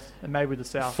the north, and maybe the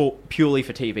south. Purely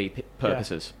for TV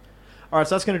purposes. All right,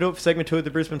 so that's going to do it for segment 2 of the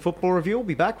Brisbane Football Review. We'll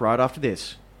be back right after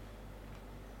this.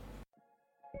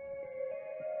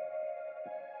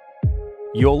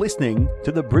 You're listening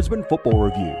to the Brisbane Football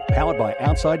Review, powered by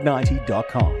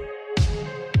Outside90.com.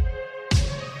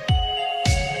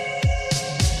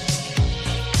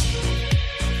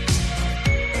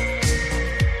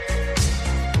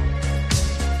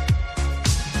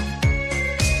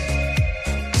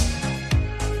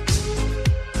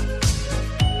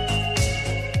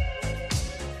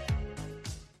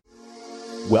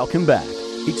 Welcome back.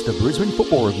 It's the Brisbane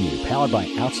Football Review, powered by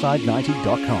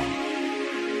Outside90.com.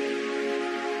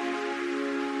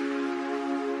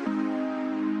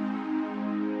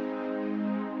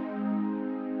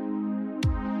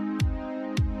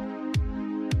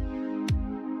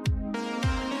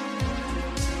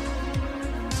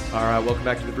 All right, welcome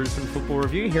back to the Brisbane Football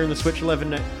Review here in the Switch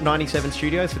 1197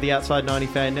 studios for the Outside 90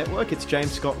 Fan Network. It's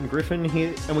James, Scott and Griffin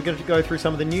here, and we're going to go through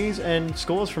some of the news and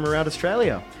scores from around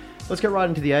Australia. Let's get right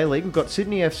into the A-League. We've got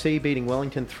Sydney FC beating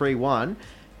Wellington 3-1.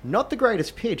 Not the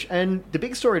greatest pitch, and the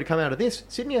big story to come out of this,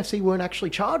 Sydney FC weren't actually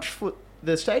charged for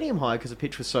the stadium hire because the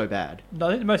pitch was so bad. No,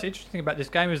 I think the most interesting thing about this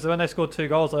game is that when they scored 2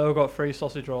 goals, they all got free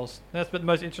sausage rolls. That's the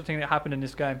most interesting thing that happened in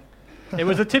this game. It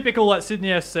was a typical Sydney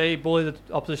FC bully the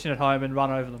opposition at home and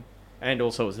run over them. And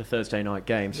also it was a Thursday night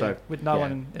game, so... Yeah, with no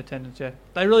one in attendance,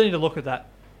 They really need to look at that.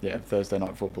 Yeah, Thursday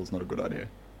night football's not a good idea.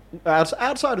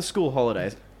 Outside of school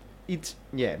holidays, it's...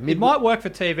 Yeah, It might work for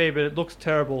TV, but it looks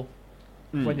terrible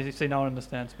when you see no one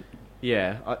understands. But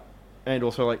Yeah, and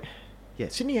also,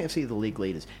 Sydney FC are the league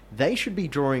leaders. They should be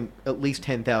drawing at least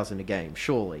 10,000 a game,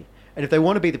 surely. And if they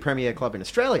want to be the premier club in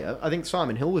Australia, I think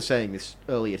Simon Hill was saying this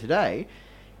earlier today,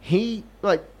 Sydney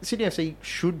FC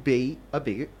should be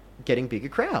getting bigger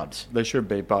crowds. They should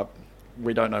be, but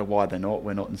we don't know why they're not.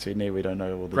 We're not in Sydney. We don't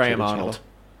know all the Graham chitter Arnold. chatter.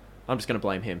 I'm just going to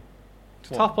blame him.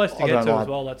 it's a tough place to I get don't to like- as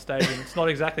well, that stadium. It's not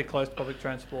exactly close to public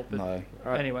transport, but No.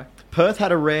 anyway. Perth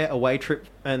had a rare away trip,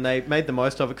 and they made the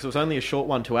most of it because it was only a short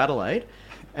one to Adelaide,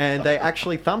 and they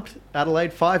actually thumped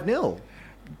Adelaide 5-0.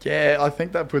 Yeah, I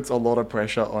think that puts a lot of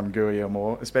pressure on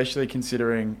Guillermo, especially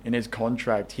considering in his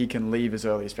contract he can leave as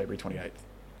early as February 28th.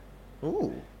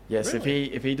 Ooh. Yes,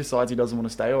 Really? if he decides he doesn't want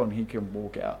to stay on, he can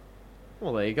walk out.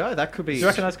 Well, there you go. That could be... Do you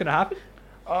reckon that's going to happen?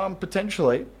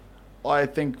 Potentially. I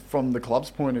think from the club's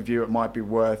point of view, it might be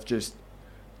worth just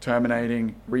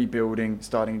terminating, rebuilding,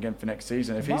 starting again for next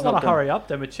season. If You he's might not want to gonna- hurry up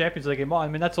then with Champions League in mind.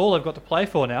 I mean, that's all they've got to play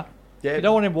for now. Yeah. You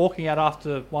don't want him walking out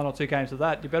after one or two games of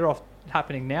that. You're better off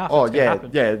happening now if Oh it's going to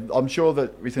yeah, happen. yeah. I'm sure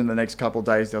that within the next couple of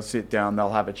days they'll sit down, they'll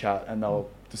have a chat, and they'll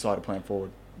decide a plan forward.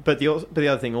 But the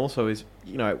other thing also is,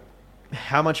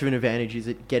 how much of an advantage is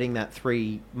it getting that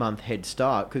 3-month head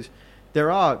start? Because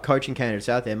there are coaching candidates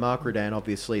out there. Mark Rudan,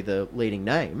 obviously the leading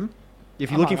name. If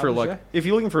you're looking for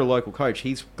a local coach,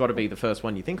 he's got to be the first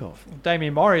one you think of.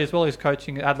 Damien Murray as well is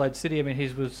coaching at Adelaide City. I mean,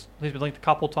 he's been linked a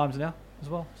couple of times now as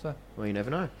well. So Well, you never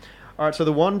know. All right, so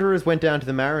the Wanderers went down to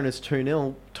the Mariners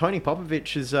 2-0. Tony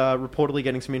Popovich is reportedly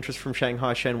getting some interest from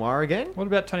Shanghai Shenhua again. what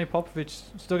about Tony Popovich?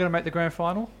 Still going to make the grand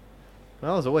final?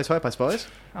 Well, there's always hope, I suppose.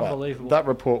 But Unbelievable. that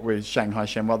report with Shanghai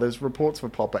Shenhua, there's reports for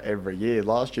Popper every year.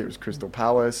 Last year it was Crystal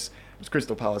Palace. It was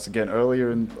Crystal Palace again earlier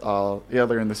in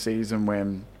the season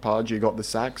when Pardew got the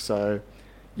sack. So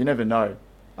you never know.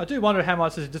 I do wonder how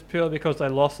much is just purely because they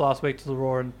lost last week to the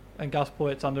Roar and Gus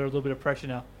Poyet's under a little bit of pressure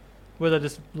now. Whether they're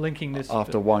just linking this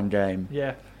After one game.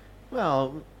 Yeah.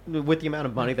 Well, with the amount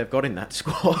of money they've got in that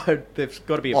squad, they've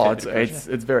got to be a Oh, fair it's bit of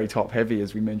pressure. it's very top heavy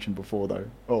as we mentioned before though.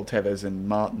 All Tevez and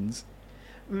Martins.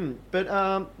 But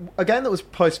a game that was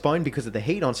postponed because of the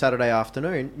heat on Saturday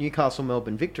afternoon,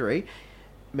 Newcastle-Melbourne victory.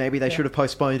 Maybe they should have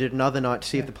postponed it another night to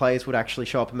see if the players would actually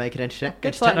show up and make it Get to that in a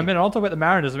entertaining. minute. I'll talk about the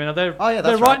Mariners. I mean, they're That's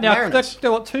they're right, right now. Mariners.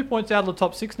 They're 2 points out of the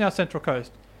top 6 now. Central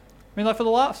Coast. I mean, for the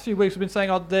last few weeks, we've been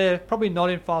saying, they're probably not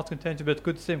in finals contention, but it's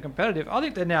good to see them competitive. I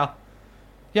think they're now.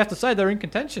 You have to say they're in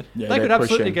contention. Yeah, they they're could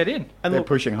absolutely pushing. get in. And They're look-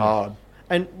 pushing hard.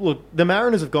 And look, the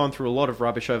Mariners have gone through a lot of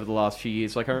rubbish over the last few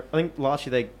years. Like I think last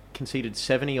year they conceded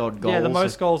 70-odd goals. Yeah, the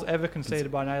most goals ever conceded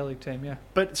by an A-League team. Yeah.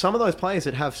 But some of those players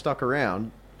that have stuck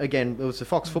around, again, it was the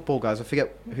Fox football guys. I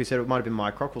forget who said it. It might have been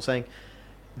Mike Crockwell saying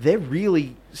they're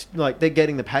really they're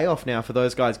getting the payoff now for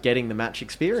those guys getting the match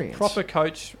experience. Proper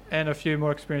coach and a few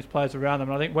more experienced players around them.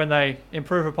 And I think when they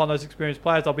improve upon those experienced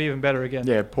players, they'll be even better again.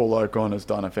 Yeah, Paul Ocon has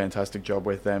done a fantastic job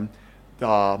with them.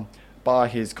 By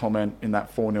his comment in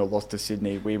that 4-0 loss to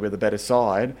Sydney, we were the better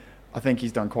side, I think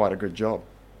he's done quite a good job.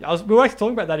 We were actually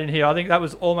talking about that in here. I think that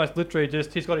was almost literally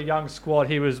just he's got a young squad.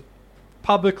 He was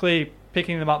publicly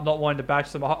picking them up, not wanting to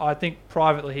bash them. I think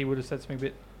privately he would have said something a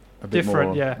bit A bit different.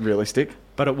 more Yeah. realistic.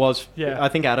 But it was. Yeah. I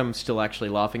think Adam's still actually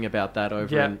laughing about that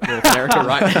over Yeah. in North America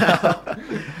right now.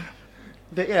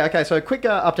 But yeah, okay, so a quick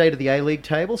update of the A-League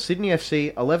table. Sydney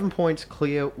FC, 11 points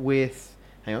clear with...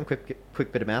 Hang on, quick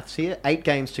bit of maths here. 8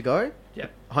 games to go. Yeah.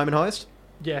 Home and host.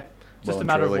 Yeah. Just Well a and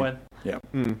matter of truly. when. Yeah.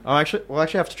 We'll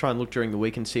actually have to try and look during the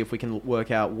week and see if we can work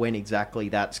out when exactly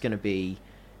that's going to be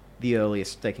the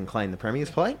earliest they can claim the Premier's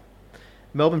play.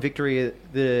 Melbourne Victory are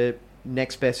the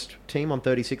next best team on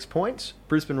 36 points.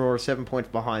 Brisbane Roar are 7 points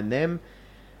behind them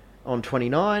on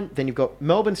 29. Then you've got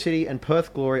Melbourne City and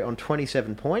Perth Glory on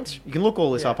 27 points. You can look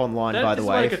all this up online, by the This is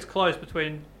way. where it gets close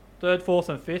between 3rd, 4th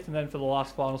and 5th, and then for the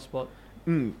last final spot.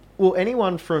 Well,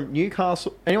 anyone out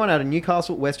of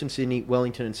Newcastle, Western Sydney,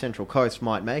 Wellington and Central Coast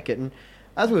might make it. And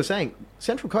as we were saying,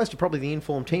 Central Coast are probably the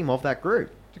informed team of that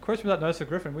group. The question about Nosa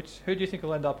Griffin, who do you think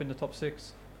will end up in the top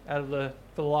 6 for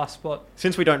the last spot?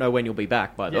 Since we don't know when you'll be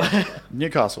back, by the way.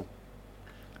 Newcastle.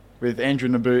 With Andrew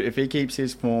Naboo, if he keeps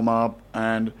his form up,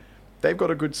 and they've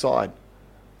got a good side.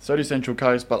 So do Central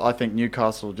Coast, but I think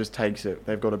Newcastle just takes it.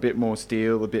 They've got a bit more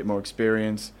steel, a bit more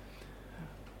experience.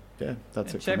 Yeah,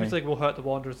 that's And it Champions for me. League will hurt the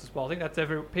Wanderers as well. I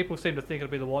think people seem to think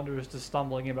it'll be the Wanderers just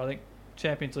stumbling in, but I think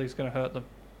Champions League's going to hurt them.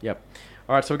 Yep.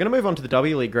 All right, so we're going to move on to the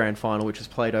W League Grand Final, which was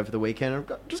played over the weekend.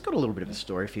 I've just got a little bit of a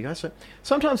story for you guys. So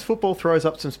sometimes football throws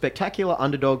up some spectacular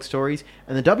underdog stories,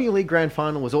 and the W League Grand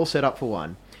Final was all set up for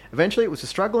one. Eventually, it was a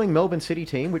struggling Melbourne City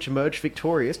team which emerged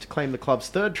victorious to claim the club's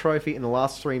third trophy in the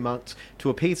last 3 months to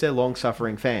appease their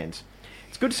long-suffering fans.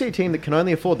 It's good to see a team that can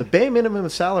only afford the bare minimum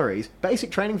of salaries, basic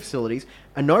training facilities,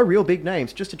 and no real big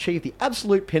names just achieve the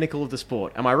absolute pinnacle of the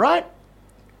sport. Am I right?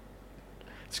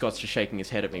 Scott's just shaking his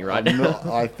head at me right now.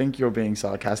 I think you're being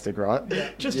sarcastic, right?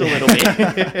 Just a little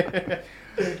bit.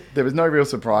 There was no real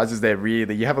surprises there,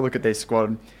 really. You have a look at their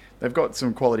squad. They've got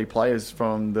some quality players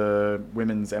from the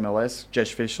women's MLS.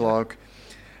 Jess Fishlock,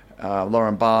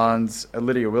 Lauren Barnes,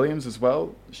 Lydia Williams as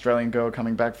well. Australian girl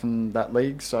coming back from that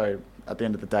league. So at the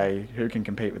end of the day, who can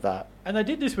compete with that? And they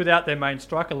did this without their main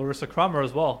striker, Larissa Crummer,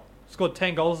 as well. Scored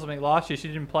 10 goals or something last year. She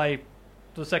didn't play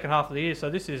the second half of the year, so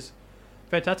this is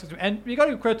fantastic. And you got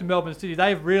to give credit to Melbourne City.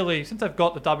 They've really, since they've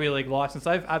got the W League licence,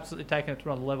 they've absolutely taken it to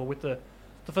another level with the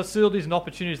facilities and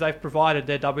opportunities they've provided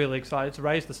their W League side. It's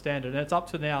raised the standard, and it's up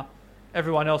to now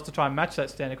everyone else to try and match that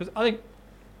standard. Because I think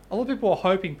a lot of people are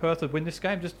hoping Perth would win this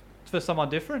game just for someone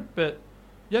different, but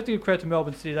you have to give credit to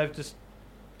Melbourne City. They've just,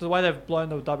 the way they've blown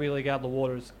the W League out of the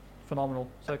water is phenomenal.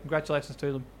 So congratulations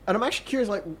to them. And I'm actually curious,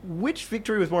 like, which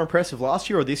victory was more impressive, last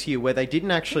year or this year, where they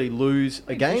didn't actually lose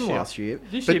a game last year?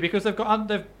 This year, because they've got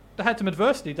they had some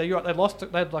adversity. They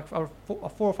had like a 4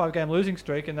 or 5 game losing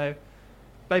streak, and they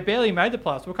barely made the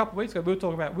playoffs. So a couple of weeks ago, we were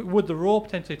talking about would the Raw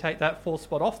potentially take that 4th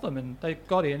spot off them, and they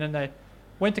got in, and they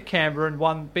went to Canberra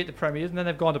and beat the Premiers, and then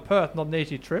they've gone to Perth, not an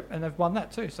easy trip, and they've won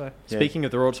that too. So Speaking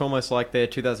of the Raw, it's almost like their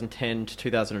 2010 to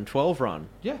 2012 run.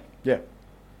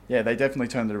 Yeah, they definitely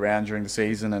turned it around during the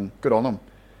season, and good on them.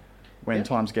 When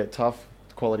times get tough,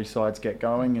 quality sides get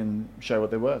going and show what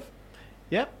they're worth.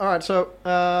 Yep. All right, so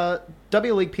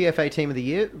W League PFA Team of the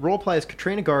Year, Raw players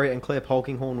Katrina Gorry and Claire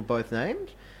Polkinghorn were both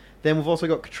named. Then we've also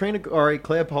got Katrina Gorry,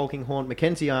 Claire Polkinghorn,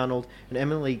 Mackenzie Arnold, and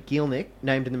Emily Gielnick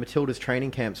named in the Matildas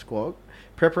training camp squad.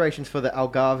 Preparations for the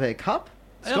Algarve Cup.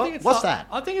 Scott, what's that?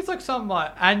 I think it's like some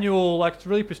annual, like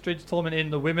really prestigious tournament in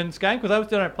the women's game, because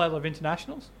they don't play a lot of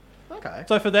internationals. Okay.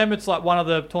 So for them, it's like one of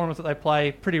the tournaments that they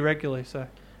play pretty regularly. So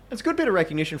it's a good bit of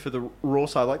recognition for the Raw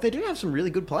side. Like, they do have some really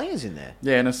good players in there.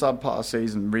 Yeah, in a subpar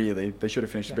season, really. They should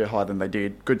have finished a bit higher than they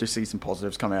did. Good to see some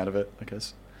positives come out of it, I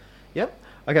guess. Yep.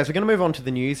 Okay, so we're going to move on to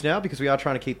the news now, because we are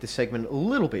trying to keep this segment a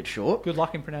little bit short. Good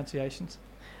luck in pronunciations.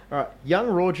 All right. Young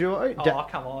Raw duo.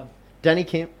 Come on. Danny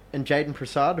Kemp and Jaden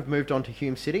Prasad have moved on to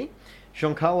Hume City.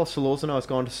 Giancarlo Solorzano has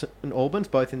gone to St Albans,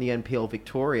 both in the NPL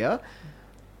Victoria.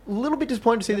 A little bit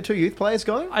disappointed to see the two youth players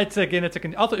going. I thought you were going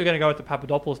to go with the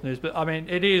Papadopoulos news, but I mean,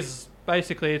 it's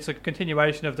a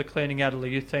continuation of the cleaning out of the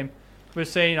youth team. We've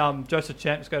seen Joseph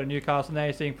Champs go to Newcastle, now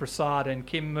you're seeing Prasad and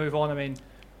Kim move on. I mean,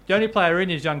 the only player in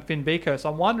is young Finn Biko,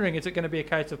 so I'm wondering, is it going to be a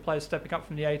case of players stepping up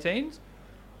from the 18s?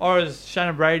 Or is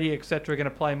Shannon Brady, etc., going to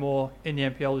play more in the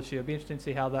NPL this year? It'll be interesting to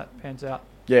see how that pans out.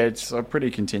 Yeah, it's a pretty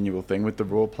continual thing with the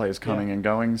Raw players coming and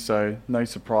going, so no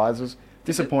surprises.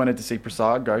 Disappointed to see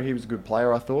Prasad go. He was a good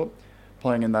player, I thought,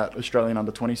 playing in that Australian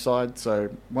under-20 side,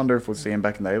 so wonder if we'll see him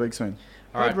back in the A-League soon.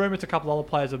 I heard rumours a couple other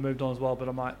players have moved on as well, but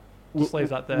I might just leave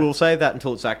that there. We'll save that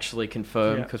until it's actually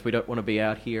confirmed, because we don't want to be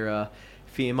out here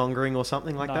fear-mongering or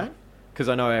something like that. Because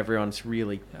I know everyone's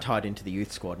really tied into the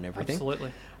youth squad and everything.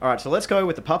 Absolutely. All right, so let's go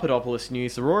with the Papadopoulos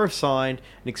news. The Raw have signed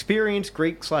an experienced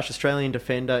Greek/Australian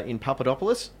defender in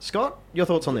Papadopoulos. Scott, your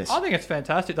thoughts on this? I think it's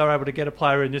fantastic they were able to get a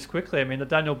player in this quickly. I mean, the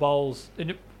Daniel Bowles,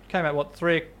 it came out,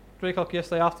 3 o'clock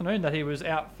yesterday afternoon, that he was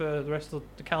out for the rest of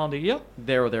the calendar year.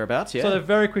 There or thereabouts, yeah. So they've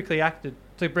very quickly acted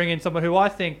to bring in someone who I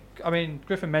think,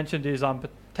 Griffin mentioned his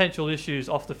potential issues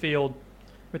off the field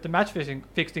with the match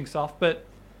fixing stuff, but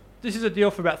this is a deal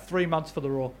for about 3 months for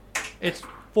the Raw. It's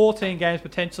 14 games,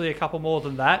 potentially a couple more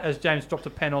than that, as James dropped a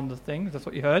pen on the thing. That's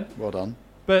what you heard. Well done.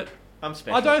 But I'm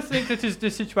special. I don't think that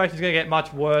this situation is going to get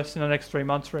much worse in the next 3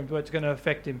 months for him, where it's going to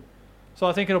affect him. So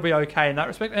I think it'll be okay in that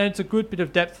respect. And it's a good bit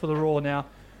of depth for the Raw now.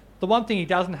 The one thing he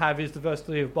doesn't have is the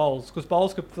versatility of Bowles, because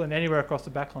Bowles could fill in anywhere across the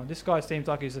backline. This guy seems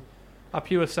like he's a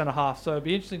pure centre-half, so it'll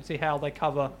be interesting to see how they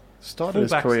cover Started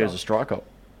his career as a striker.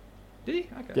 Did he?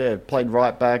 Okay. Yeah, played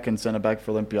right back and centre back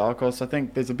for Olympiacos. I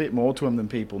think there's a bit more to him than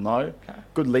people know. Okay.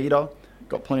 Good leader,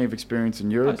 got plenty of experience in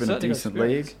Europe in a decent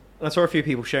league. I saw a few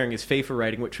people sharing his FIFA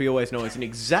rating, which we always know is an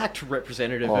exact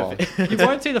representative of it. You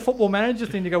won't see the Football Manager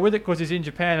thing to go with it because he's in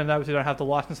Japan and they obviously don't have the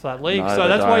license for that league. No, so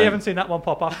that's why you haven't seen that one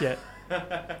pop up yet. All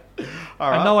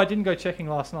right. And no, I didn't go checking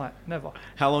last night. Never.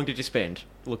 How long did you spend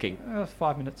looking?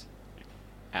 5 minutes.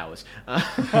 Hours.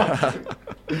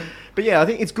 But yeah, I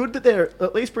think it's good that they're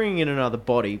at least bringing in another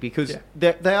body, because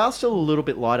they are still a little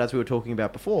bit light, as we were talking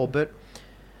about before, but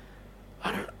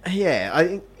I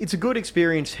think it's a good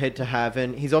experience head to have,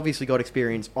 and he's obviously got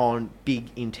experience on big,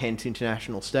 intense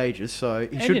international stages. So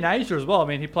he And should. in Asia as well. I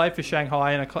mean, he played for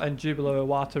Shanghai and Jubilee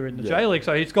Iwata in the Yeah. J League,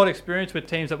 so he's got experience with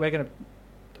teams that we're going to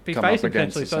be Come up facing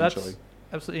against, potentially. So that's essentially.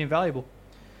 absolutely invaluable.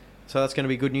 So that's going to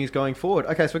be good news going forward.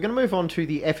 Okay, so we're going to move on to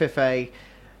the FFA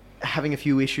having a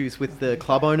few issues with the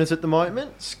club owners at the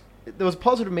moment. There was a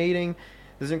positive meeting.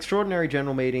 There's an extraordinary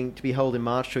general meeting to be held in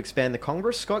March to expand the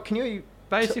Congress. Scott, can you...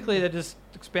 Basically, they're just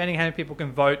expanding how many people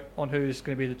can vote on who's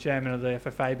going to be the chairman of the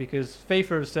FFA because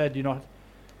FIFA has said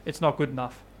it's not good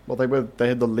enough. Well, they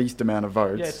had the least amount of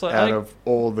votes Yeah, it's like- I out think- of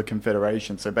all the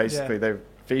confederations. So basically,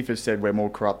 FIFA said we're more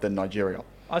corrupt than Nigeria.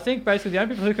 I think basically the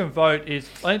only people who can vote is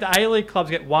I think the A-League clubs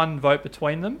get one vote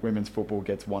between them. Women's football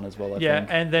gets one as well, I Yeah, think.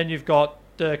 and then you've got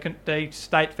the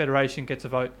state federation gets a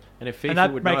vote, And if FIFA and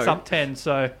that would makes know... up 10.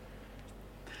 So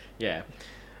Yeah.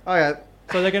 Okay.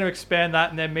 they're going to expand that,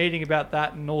 and they're meeting about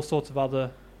that and all sorts of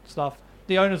other stuff.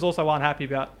 The owners also aren't happy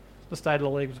about the state of the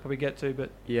league, which we'll probably get to, but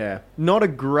Yeah. Not a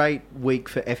great week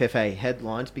for FFA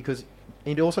headlines because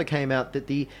it also came out that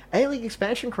the A-League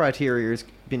expansion criteria has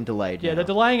been delayed yeah, now. they're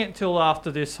delaying it until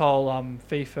after this whole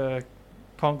FIFA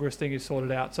Congress thing is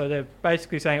sorted out. So they're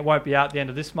basically saying it won't be out at the end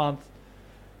of this month.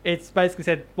 It's basically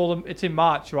said, well, it's in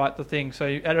March, right, the thing. So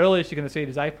at earliest you're going to see it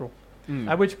is April.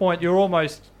 At which point you're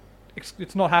almost...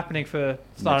 It's not happening for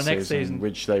start of next season.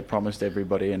 Which they promised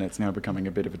everybody, and it's now becoming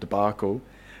a bit of a debacle.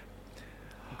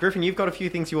 Griffin, you've got a few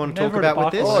things you want to Never talk a about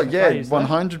with this? debacle. Oh, yeah, Phase, though.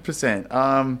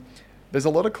 100%. There's a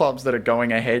lot of clubs that are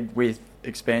going ahead with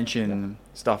expansion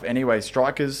stuff anyway.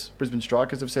 Brisbane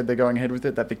Strikers have said they're going ahead with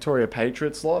it. That Victoria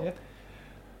Patriots lot. Yeah.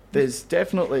 There's the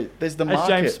As market.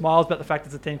 James smiles about the fact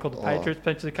there's a team called the Oh. Patriots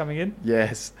potentially coming in.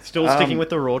 Yes. Still sticking with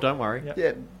the Raw, don't worry. Yeah.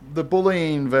 Yeah, the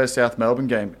Bulleen versus South Melbourne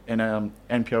game in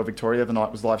NPL Victoria the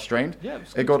night was live streamed. Yeah, it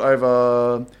was It good. got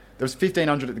over... There was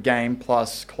 1,500 at the game,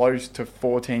 plus close to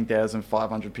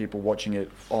 14,500 people watching it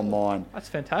online. That's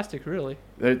fantastic, really.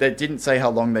 They didn't say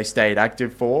how long they stayed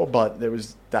active for, but there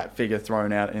was that figure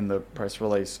thrown out in the press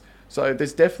release. So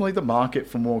there's definitely the market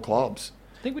for more clubs.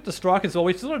 I think with the Strikers,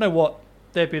 we still don't know what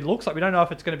their bid looks like. We don't know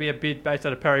if it's going to be a bid based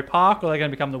out of Perry Park or they're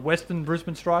going to become the Western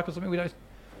Brisbane Strikers. I mean, we don't.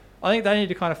 I think they need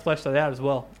to kind of flesh that out as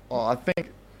well. Oh, I think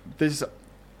there's...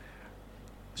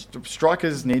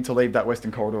 Strikers need to leave that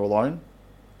Western corridor alone.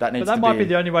 That needs But that to might be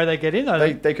the only way they get in, though.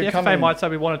 They could the come FFA in- might say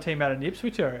we want a team out in the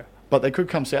Ipswich area. But they could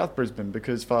come South Brisbane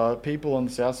because for people on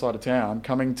the south side of town,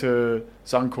 coming to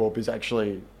Suncorp is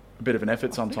actually a bit of an effort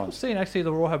I've sometimes. seen actually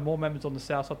the Raw have more members on the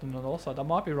south side than on the north side. I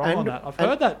might be wrong And- on that. I've and-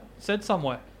 heard that said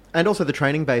somewhere. And also the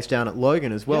training base down at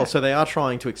Logan as well. Yeah. So they are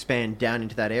trying to expand down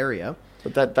into that area.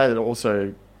 But that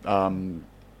also,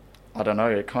 I don't know,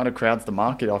 it kind of crowds the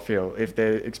market, I feel. If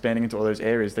they're expanding into all those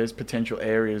areas, there's potential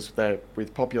areas that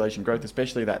with population growth,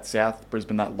 especially that South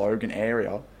Brisbane, that Logan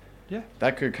area, Yeah.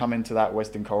 that could come into that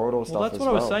Western corridor stuff Well, that's as what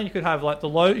I was saying. You could have like you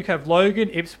could have Logan,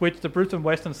 Ipswich, the Brisbane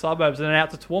Western suburbs, and then out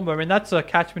to Toowoomba. I mean, that's a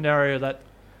catchment area that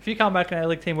if you can't make an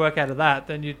A-League team work out of that,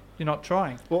 then you're not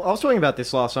trying. Well, I was talking about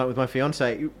this last night with my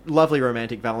fiance. Lovely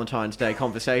romantic Valentine's Day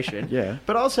conversation. Yeah.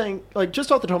 But I was saying, like,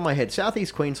 just off the top of my head,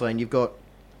 Southeast Queensland, you've got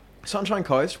Sunshine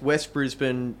Coast, West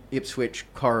Brisbane, Ipswich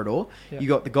corridor. Yeah. You've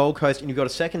got the Gold Coast, and you've got a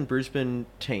second Brisbane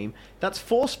team. That's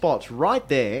 4 spots right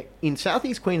there in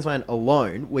Southeast Queensland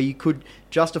alone where you could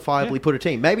justifiably Yeah. put a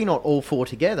team. Maybe not all 4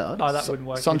 together. No, that wouldn't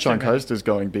work. Sunshine It's too many. Coast is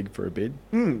going big for a bid.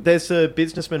 There's a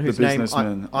businessman whose The name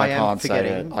businessman, I am can't say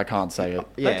forgetting. it. I can't say it.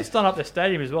 They've just done up their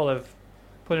stadium as well. They've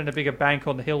put in a bigger bank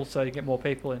on the hill so you get more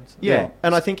people in. Yeah, Yeah.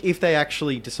 and I think if they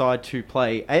actually decide to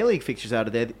play A-League fixtures out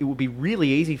of there, it would be really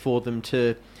easy for them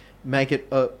to make it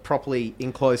a properly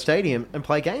enclosed stadium and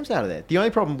play games out of there. The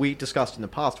only problem we discussed in the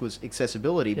past was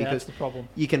accessibility Yeah, because that's the problem.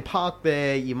 you can park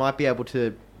there, you might be able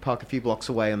to park a few blocks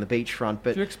away on the beachfront, If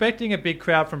but you're expecting a big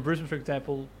crowd from Brisbane, for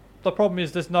example, the problem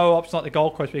is there's no option like the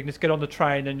Gold Coast where you can just get on the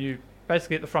train and you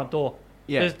basically at the front door.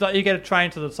 yeah, You get a train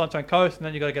to the Sunshine Coast and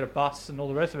then you got to get a bus and all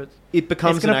the rest of it. it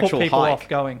becomes It's an going to put actual people hike. off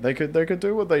going. They could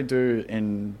do what they do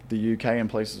in the UK and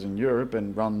places in Europe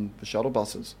and run the shuttle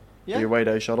buses. Yeah. The away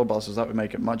day shuttle buses. That would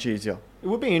make it much easier. It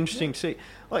would be interesting to see.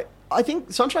 Like, I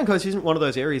think Sunshine Coast isn't one of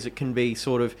those areas that can be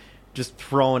sort of just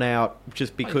thrown out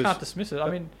just You because... can't dismiss it.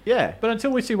 I mean, yeah. but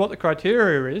until we see what the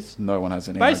criteria is, No one has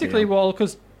any basically, idea. well,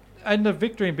 because in the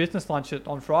Victory and Business lunch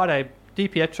on Friday,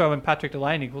 DiPietro and Patrick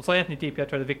Delaney, well, so Anthony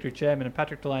DiPietro, the Victory chairman, and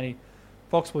Patrick Delaney,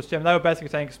 Fox Sports chairman, they were basically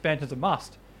saying expansion's a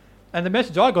must. And the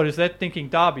message I got is they're thinking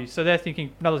derby, so they're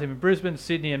thinking another team in Brisbane,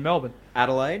 Sydney, and Melbourne.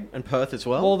 Adelaide and Perth as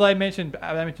well. Well, they mentioned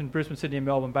Brisbane, Sydney, and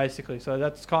Melbourne basically, so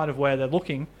that's kind of where they're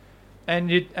looking. And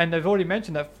they've already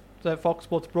mentioned that Fox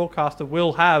Sports broadcaster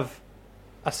will have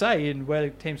a say in where the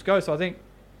teams go. So I think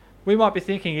we might be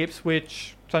thinking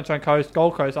Ipswich, Sunshine Coast,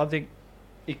 Gold Coast. I think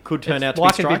It could turn it's out to be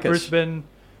likely strikers.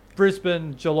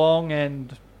 Brisbane, Geelong,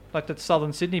 and like the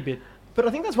Southern Sydney bit. But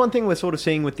I think that's one thing we're sort of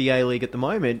seeing with the A-League at the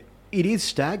moment. It is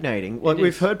stagnating. Like It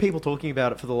we've is. heard people talking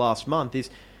about it for the last month.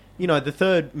 The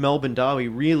third Melbourne derby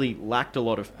really lacked a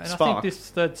lot of And spark. I think this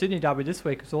third Sydney derby this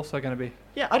week is also going to be.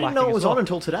 Yeah, I didn't know lacking it was as well. on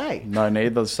until today. No,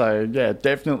 neither. So, yeah,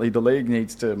 definitely the league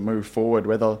needs to move forward.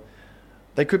 Whether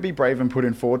they could be brave and put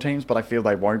in 4 teams, but I feel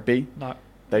they won't be. No.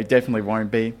 They definitely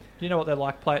won't be. You know what they're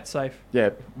like. Play it safe. Yeah,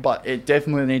 but it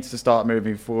definitely needs to start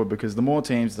moving forward because the more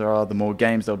teams there are, the more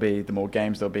games there'll be, the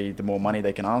more money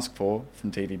they can ask for from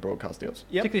TV broadcast deals.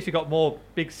 Yep. Particularly if you've got more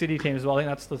big city teams as well. I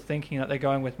think that's the thinking that they're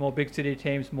going with. More big city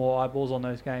teams, more eyeballs on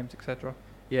those games, etc.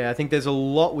 Yeah, I think there's a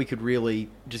lot we could really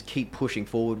just keep pushing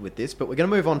forward with this. But we're going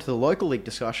to move on to the local league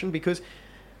discussion because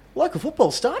local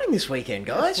football's starting this weekend,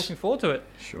 guys. Looking forward to it.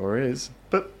 Sure is.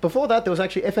 But before that, there was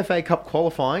actually FFA Cup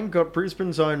qualifying. Got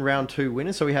Brisbane's own round 2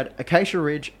 winners. So we had Acacia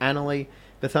Ridge, Annerley,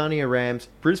 Bethania Rams,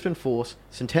 Brisbane Force,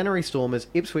 Centenary Stormers,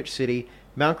 Ipswich City,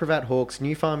 Mount Gravatt Hawks,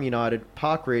 New Farm United,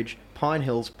 Park Ridge, Pine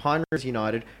Hills, Pine Ridge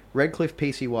United, Redcliffe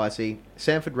PCYC,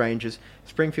 Sanford Rangers,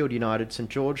 Springfield United, St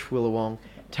George Willawong,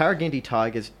 Tarragindi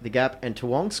Tigers, The Gap, and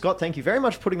Toowong. Scott, thank you very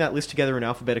much for putting that list together in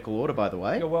alphabetical order, by the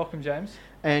way. You're welcome, James.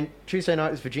 And Tuesday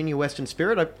night is Virginia Western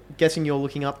Spirit. I'm guessing you're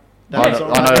looking up I that know,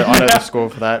 result. I know the score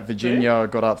for that. Virginia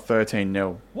got up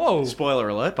 13-0. Whoa. Spoiler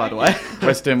alert, by the way.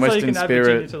 Western So you can add Virginia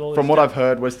Spirit, to the list, from what yeah. I've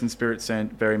heard, Western Spirit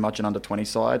sent very much an under-20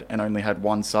 side and only had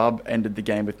 1 sub, ended the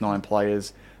game with 9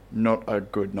 players. Not a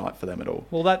good night for them at all.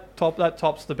 Well, that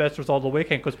tops the best result of the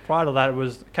weekend because prior to that it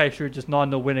was Acacia Ridge's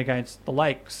 9-0 win against the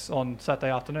Lakes on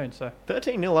Saturday afternoon. So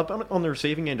 13-0. I've been on the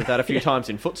receiving end of that a few times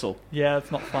in futsal. yeah,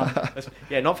 it's not fun.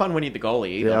 Yeah, not fun when you're the goalie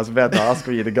either. Yeah, I was about to ask,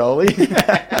 were you the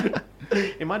goalie?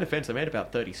 In my defence, I made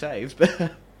about 30 saves,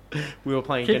 but we were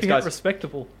playing Keeping against it guys...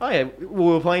 respectable. Oh, yeah, we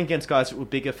were playing against guys that were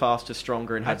bigger, faster,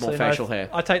 stronger, and had Actually, more no, facial hair.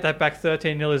 I take that back.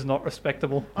 13-0 is not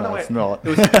respectable. Oh, No, wait. it's not.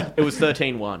 It was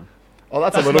 13-1. Oh,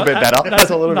 that's a little bit better. That's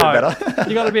a little bit better.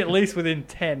 You got to be at least within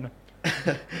 10. All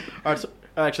right, so,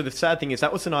 actually, the sad thing is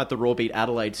that was the night the Raw beat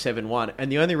Adelaide 7-1, and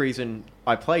the only reason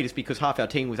I played is because half our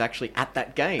team was actually at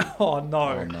that game. Oh no.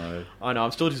 Oh, no. I know,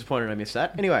 I'm still disappointed I missed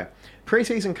that. Anyway,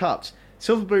 pre-season cups.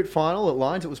 Silver Boot final at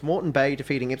Lions, it was Moreton Bay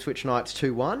defeating Ipswich Knights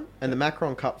 2-1, and the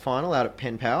Macron Cup final out at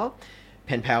Penn Power.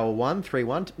 Penn Power won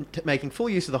 3-1, making full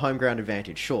use of the home ground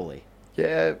advantage, surely.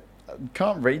 Yeah,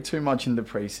 can't read too much into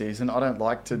pre-season. I don't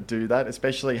like to do that,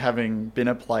 especially having been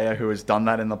a player who has done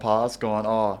that in the past, gone,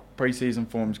 oh, pre-season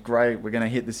form's great, we're going to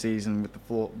hit the season with the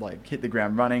floor, like hit the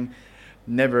ground running,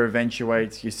 never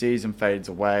eventuates, your season fades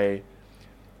away.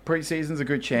 Pre-season's a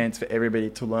good chance for everybody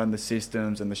to learn the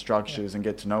systems and the structures and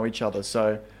get to know each other.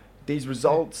 So these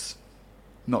results,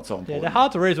 not so Yeah, important. they're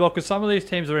hard to read as well because some of these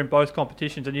teams are in both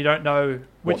competitions and you don't know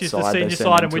which What is the side they're senior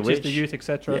sending side and to which is the which. youth,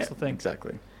 etc. Yeah, That's the thing.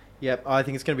 exactly. Yep, I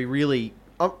think it's going to be really...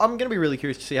 I'm going to be really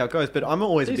curious to see how it goes, but I'm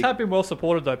always a These big... have been well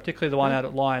supported though, particularly the one out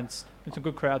at Lions. There's some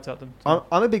good crowds out them.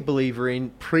 I'm a big believer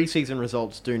in pre-season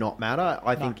results do not matter.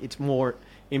 I think it's more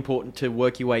important to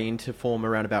work your way into form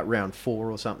around about round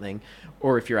 4 or something,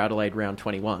 or if you're Adelaide, round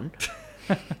 21.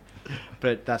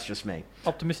 But that's just me.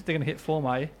 Optimistic they're going to hit form,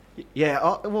 are you? Yeah,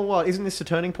 well, what, isn't this a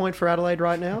turning point for Adelaide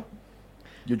right now?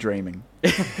 You're dreaming.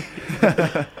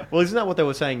 Well, isn't that what they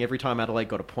were saying every time Adelaide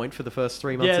got a point for the first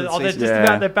 3 months Yeah, of the they're season? just Yeah.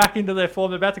 about, they're back into their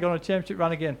form. They're about to go on a championship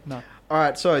run again. No. All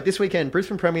right, so this weekend,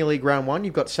 Brisbane Premier League round 1,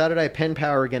 you've got Saturday Penn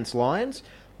Power against Lions,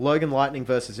 Logan Lightning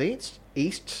versus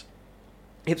East,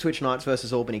 Ipswich Knights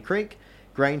versus Albany Creek,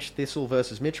 Grange Thistle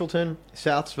versus Mitchelton,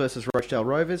 Souths versus Rochdale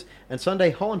Rovers, and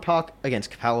Sunday Holland Park against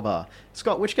Capalaba.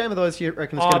 Scott, which game of those do you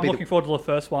reckon is going to I'm be looking forward to the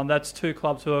first one. That's 2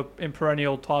 clubs who are in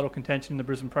perennial title contention in the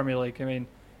Brisbane Premier League. I mean,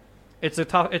 it's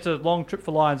a long trip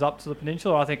for Lions up to the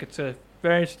Peninsula. I think it's a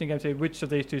very interesting game to see which of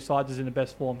these 2 sides is in the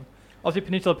best form. Obviously,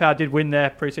 Peninsula Power did win their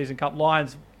pre-season cup.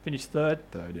 Lions finished third.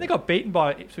 Third, yeah. They got beaten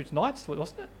by Ipswich Knights,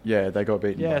 wasn't it? Yeah, they got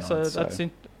beaten. Yeah, by so Knights, that's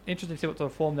interesting to see what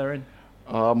sort of form they're in.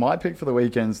 My pick for the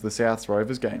weekend's the Souths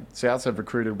Rovers game. Souths have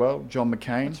recruited well. John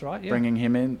McCain, That's right, yeah. bringing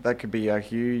him in. That could be a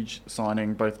huge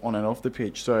signing both on and off the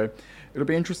pitch. So it'll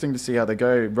be interesting to see how they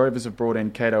go. Rovers have brought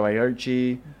in Kato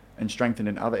Aochi and strengthened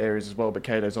in other areas as well, but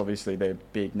Kato's obviously their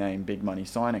big name, big money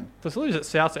signing. Facilities at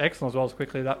South are excellent as well as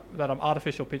quickly. That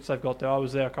artificial pitch they've got there. I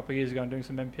was there a couple of years ago and doing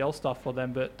some NPL stuff for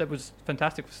them, but that was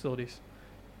fantastic facilities.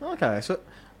 Okay, so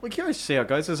we're curious to see how it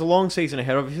goes. There's a long season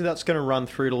ahead. Obviously, that's going to run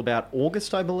through till about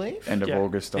August, I believe. End of Yeah.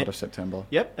 August, start of September.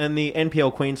 Yep, and the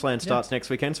NPL Queensland starts next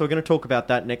weekend, so we're going to talk about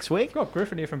that next week. We've got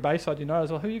Griffin here from Bayside, you know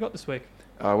as well. Who you got this week?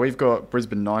 We've got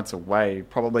Brisbane Knights away,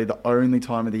 probably the only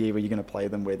time of the year where you're going to play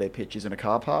them where their pitch is in a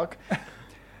car park.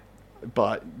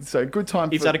 But so good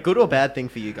time. Is that a good or bad thing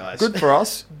for you guys? Good for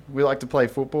us. We like to play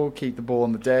football, keep the ball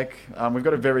on the deck. We've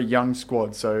got a very young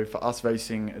squad, so for us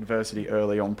facing adversity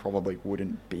early on probably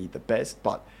wouldn't be the best,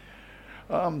 but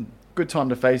good time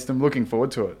to face them. Looking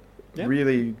forward to it. Yeah.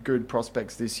 Really good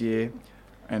prospects this year,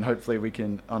 and hopefully we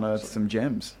can unearth some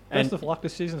gems. Best of luck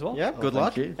this season as well. Yeah, good thank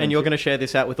luck. you, thank And you're you. going to share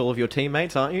this out with all of your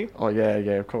teammates, aren't you? Oh yeah,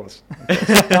 of course.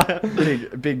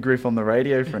 big griff on the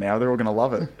radio for now. They're all going to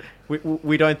love it.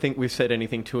 We don't think we've said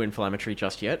anything too inflammatory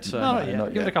just yet. So No, No, yeah.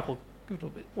 not Give it yet. a couple. Give it a little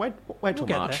bit. wait till We'll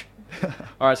get March.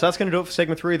 All right, so that's going to do it for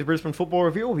segment 3 of the Brisbane Football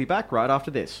Review. We'll be back right after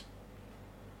this.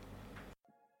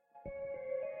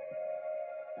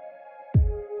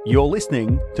 You're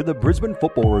listening to the Brisbane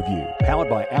Football Review, powered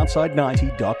by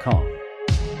Outside90.com.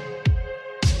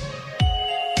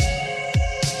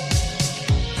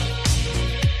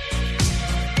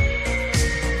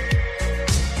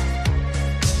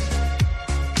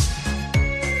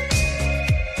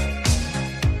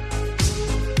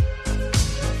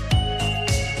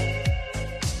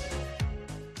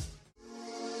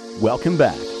 Welcome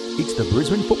back. It's the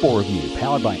Brisbane Football Review,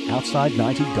 powered by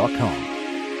Outside90.com.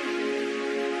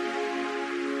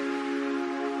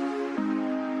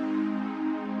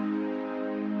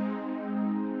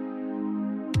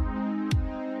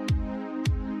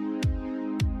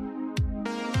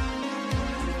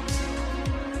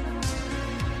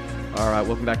 All right,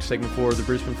 welcome back to segment 4 of the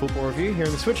Brisbane Football Review here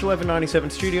in the Switch 1197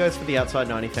 studios for the Outside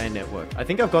 90 Fan Network. I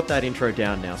think I've got that intro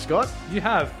down now, Scott. You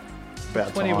have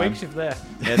About 20 time. weeks if there.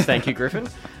 Yes, thank you, Griffin.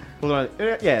 Well,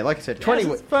 yeah, like I said, 20 Yes,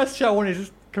 weeks. it's first show when he's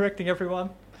just correcting everyone.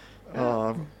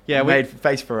 Yeah, Made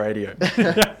face for radio.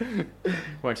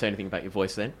 Won't say anything about your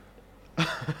voice then.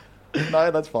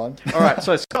 No, that's fine. All right,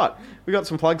 so Scott, we got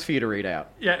some plugs for you to read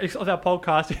out. Yeah, it's our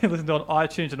podcast. You can listen to it on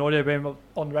iTunes and Audio Beam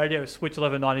on radio, Switch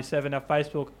 1197, our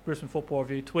Facebook, Brisbane Football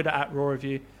Review, Twitter at Raw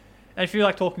Review. And if you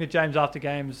like talking to James after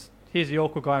games, here's the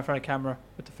awkward guy in front of camera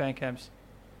with the fan cams.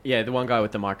 Yeah, the one guy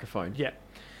with the microphone. Yeah.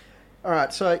 All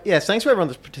right, so yes, thanks for everyone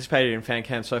that's participated in fan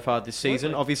cam so far this season.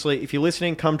 Absolutely. Obviously, if you're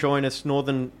listening, come join us.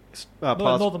 Northern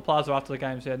Plaza. Northern Plaza after the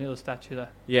games, yeah, near the statue there.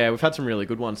 Yeah, we've had some really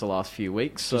good ones the last few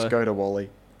weeks. So. Just go to Wally.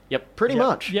 Yep, pretty Yep,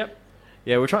 much. Yep.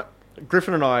 Yeah, we're trying.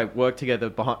 Griffin and I work together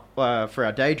for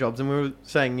our day jobs, and we were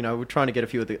saying, we're trying to get a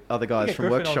few of the other guys Get from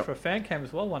Griffin on workshop. for a fan cam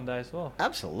as well one day as well.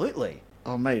 Absolutely.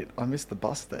 Oh mate, I missed the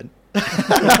bus then.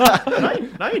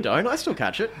 No, you don't. I still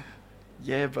catch it.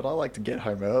 Yeah, but I like to get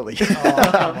home early. Oh,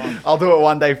 come on. I'll do it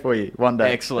one day for you. One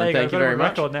day. Excellent. There Thank you go, very got a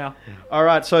much. record now. All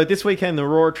right, so this weekend the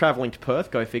Raw are travelling to Perth.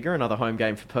 Go figure, another home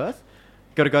game for Perth.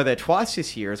 Got to go there twice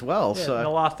this year as well. Yeah, so in the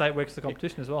last 8 weeks of the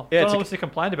competition as well. Yeah, John it's a- obviously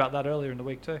complained about that earlier in the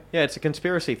week too. yeah, it's a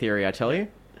conspiracy theory, I tell you.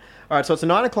 All right, so it's a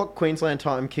 9 o'clock Queensland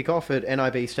time kickoff at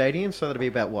NIB Stadium. So that'll be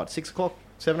about what, 6 o'clock,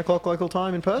 7 o'clock local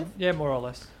time in Perth. Yeah, more or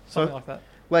less. So- Something like that.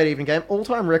 Late evening game.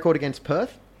 All-time record against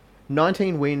Perth.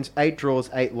 19 wins, 8 draws,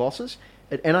 8 losses.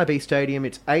 At NIB Stadium,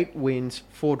 it's 8 wins,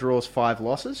 4 draws, 5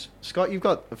 losses. Scott, you've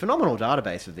got a phenomenal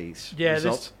database of these Yeah,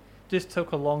 results. this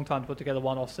took a long time to put together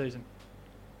one off season.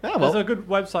 Oh, There's well, a good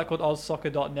website called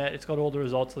OzSoccer.net. It's got all the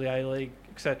results of the A-League,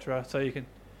 etc. So you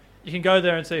can go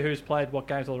there and see who's played what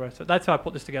games, all the rest of it. That's how I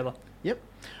put this together. Yep.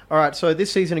 All right, so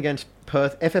this season against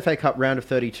Perth, FFA Cup round of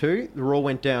 32, the Raw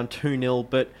went down 2-0,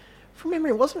 but from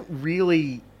memory, it wasn't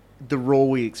really the Raw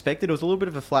we expected. It was a little bit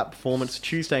of a flat performance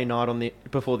Tuesday night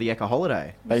before the Ekka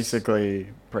holiday. Basically,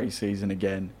 pre-season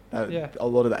again. Yeah. A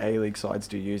lot of the A-League sides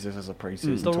do use this as a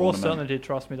pre-season The Raw tournament. certainly did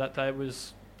trust me that day.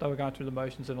 They were going through the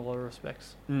motions in a lot of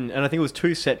respects. And I think it was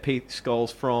 2 set-piece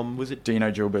goals from, was it?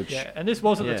 Dino Djurbic. Yeah, and this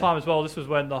was at Yeah. the time as well. This was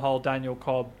when the whole Daniel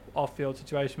Cobb off-field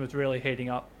situation was really heating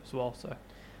up as well. So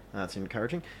That's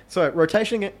encouraging. So,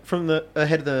 rotation from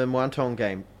ahead of the Muangthong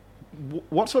game,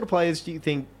 what sort of players do you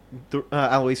think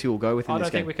Aloisi will go with in I this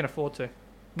don't game? think we can afford to. Can't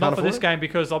Not for afford this it? game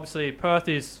because obviously Perth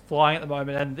is flying at the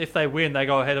moment, and if they win, they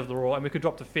go ahead of the Raw, and we could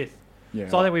drop to 5th. Yeah.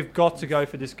 So I think we've got to go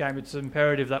for this game. It's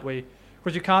imperative that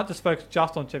because you can't just focus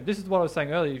just on Champ. This is what I was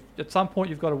saying earlier. At some point,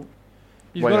 you've got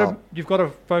to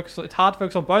focus. It's hard to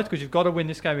focus on both because you've got to win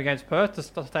this game against Perth to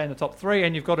stay in the top 3,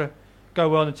 and you've got to go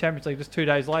well in the Champions League just 2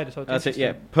 days later. So it's That's it, yeah.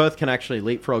 interesting. Perth can actually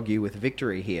leapfrog you with a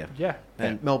victory here. Yeah.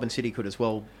 And Melbourne City could as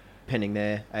well, pending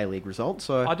their A-League result.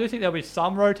 So I do think there'll be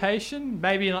some rotation.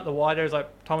 Maybe in like the wide areas, like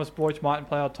Thomas Broich mightn't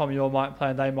play, or Tommy Orr mightn't play,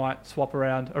 and they might swap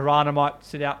around. Arana might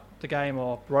sit out the game,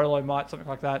 or Rolo might, something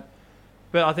like that.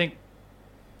 But I think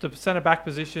the centre-back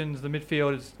positions, the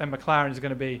midfield, and McLaren is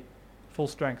going to be full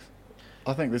strength.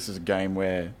 I think this is a game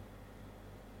where,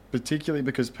 particularly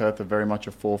because Perth are very much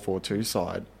a 4-4-2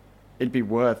 side, it'd be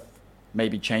worth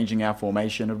maybe changing our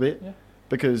formation a bit. Yeah.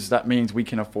 Because that means we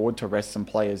can afford to rest some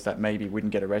players that maybe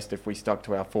wouldn't get a rest if we stuck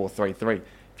to our 4-3-3.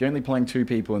 If If you're only playing 2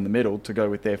 people in the middle to go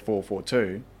with their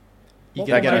 4-4-2, You What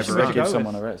gotta that get formation gives, would over you give go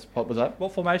someone with? a rest. What was that?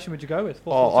 What formation would you go with?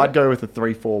 Oh, I'd go with a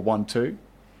 3-4-1-2.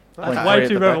 That's Like way 3 at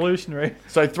too the back. revolutionary.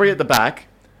 So 3 at the back,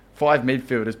 5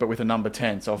 midfielders, but with a number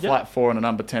 10. So a Yep. flat 4 and a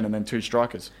number 10, and then 2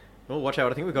 strikers. Oh, watch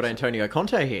out. I think we've got Antonio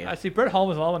Conte here. Actually, Brett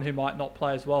Holmes is another one who might not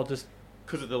play as well. Just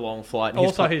Because of the long flight. And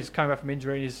also, his he's coming back from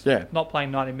injury and he's Yeah. not playing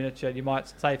 90 minutes yet. You might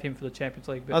save him for the Champions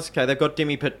League. But That's okay. They've got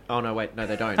Dimi Oh, no, wait. No,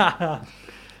 they don't.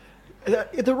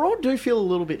 The Raw do feel a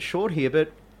little bit short here,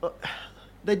 but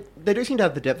they do seem to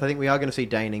have the depth. I think we are going to see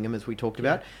Dane Ingham, as we talked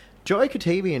about. Joey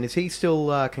Katibian, is he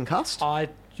still concussed?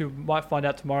 You might find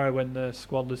out tomorrow when the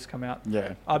squad lists come out.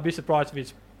 Yeah. I'd be surprised if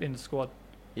he's in the squad.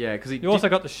 Yeah, because he You also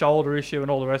got the shoulder issue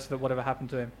and all the rest of it, whatever happened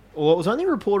to him. Well, it was only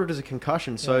reported as a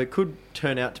concussion, so Yeah. it could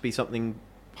turn out to be something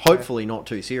hopefully not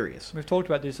too serious We've talked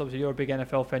about this. Obviously, you're a big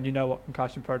NFL fan. You know what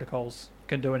concussion protocols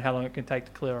can do and how long it can take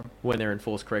to clear them. when they're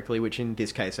enforced correctly, which in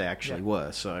this case they actually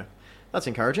were. So that's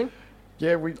encouraging.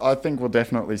 Yeah, I think we'll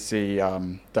definitely see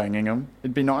Dane Ingham.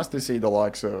 It'd be nice to see the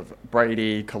likes of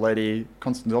Brady, Coletti,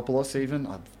 Konstantopoulos even.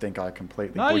 I think I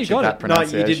completely No, you butchered got that it. No,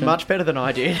 pronunciation. you did much better than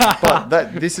I did.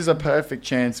 But this is a perfect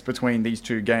chance between these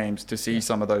 2 games to see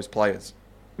some of those players.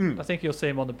 I think you'll see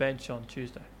him on the bench on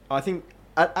Tuesday. I think,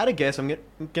 at a guess, I'm going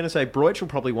to say Broich will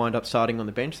probably wind up starting on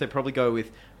the bench. They'll probably go with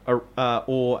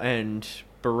Orr and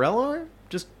Borello,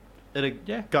 just at a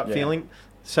gut Yeah. feeling.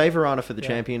 Save Verana for the Yeah.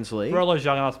 Champions League. Borello's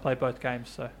young enough to play both games,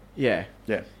 so Yeah.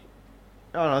 Yeah.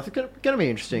 I don't know. It's going to be you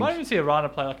interesting. might even see Arana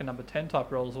play like a number 10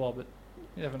 type role as well, but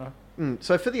you never know.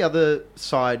 So for the other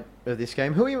side of this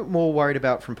game, who are you more worried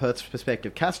about from Perth's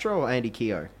perspective, Castro or Andy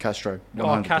Keogh? Castro,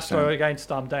 100%. Oh, Castro against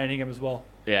Dane Ingham as well.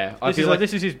 Yeah,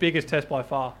 This is his biggest test by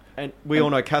far. and we all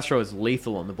know Castro is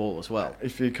lethal on the ball as well.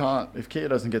 If Kia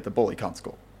doesn't get the ball, he can't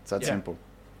score. It's that Yeah. simple.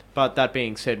 But that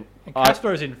being said, And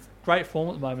Castro's in great form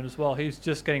at the moment as well. He's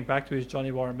just getting back to his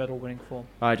Johnny Warren medal winning form.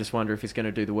 I just wonder if he's going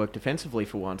to do the work defensively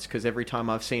for once, because every time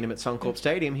I've seen him at Suncorp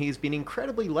Stadium, he's been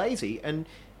incredibly lazy. And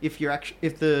if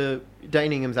the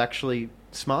Dane Ingham's actually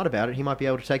smart about it, he might be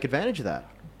able to take advantage of that.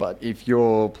 But if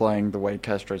you're playing the way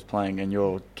Castro's playing and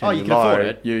you're Kenny you can afford Lowe,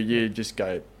 it. you just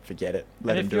go, forget it.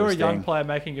 Let And him if do you're a his young thing. player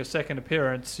making your second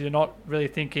appearance, you're not really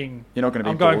thinking, You're not going to be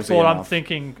I'm going ballsy forward, I'm enough.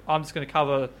 thinking, I'm just going to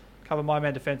cover my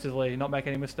man defensively, not make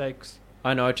any mistakes.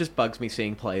 I know, it just bugs me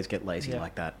seeing players get lazy Yeah.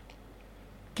 like that.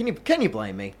 Can you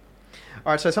blame me?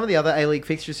 All right, so some of the other A-League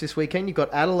fixtures this weekend, you've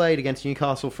got Adelaide against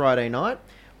Newcastle Friday night,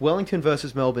 Wellington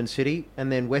versus Melbourne City,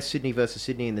 and then West Sydney versus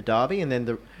Sydney in the derby, and then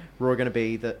the Raw going to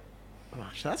be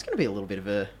so that's going to be a little bit of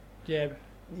a... Yeah,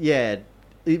 Yeah,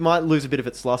 it might lose a bit of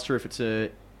its luster if it's a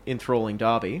enthralling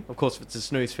derby. Of course, if it's a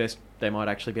snooze fest, they might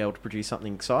actually be able to produce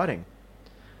something exciting.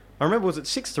 I remember, was it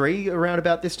 6-3 around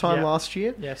about this time Yeah. last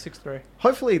year? yeah, 6-3.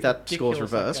 Hopefully that score's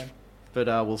Ridiculous, that reversed, game.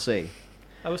 but we'll see.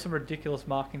 That was some ridiculous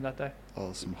marking that day.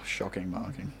 Oh, some shocking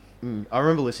marking. I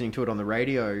remember listening to it on the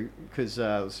radio because it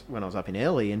was when I was up in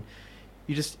Early, and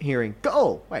you're just hearing,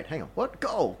 goal! Wait, hang on, what?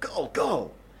 Goal, goal,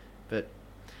 goal! But,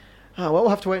 well, we'll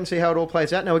have to wait and see how it all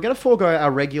plays out. Now, we're going to forego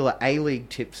our regular A-League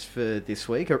tips for this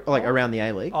week, or, like around the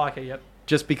A-League, Oh, okay, yep.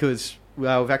 just because we've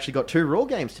actually got 2 Raw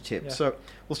games to tip. Yeah. So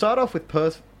we'll start off with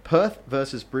Perth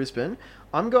versus Brisbane.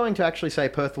 I'm going to actually say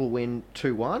Perth will win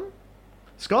 2-1.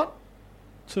 Scott?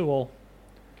 2-2.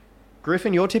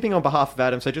 Griffin, you're tipping on behalf of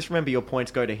Adam, so just remember your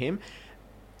points go to him.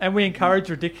 And we encourage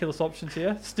ridiculous options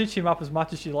here. Stitch him up as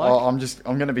much as you like. Oh, I'm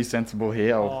going to be sensible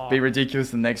here. I'll Oh. be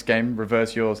ridiculous in the next game.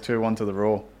 Reverse yours 2-1 to the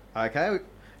Raw. Okay,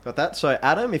 got that. So,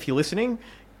 Adam, if you're listening,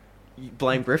 you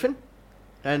blame Griffin.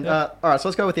 And, Yeah. all right, so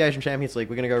let's go with the Asian Champions League.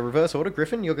 We're going to go reverse order.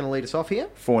 Griffin, you're going to lead us off here.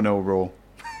 4-0 Raw.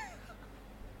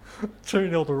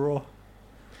 2-0 to Raw.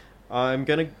 I'm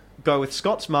going to go with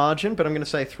Scott's margin, but I'm going to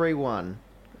say 3-1.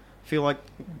 Feel like,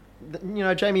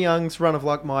 Jamie Young's run of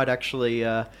luck might actually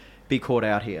be caught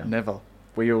out here. Never.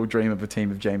 We all dream of a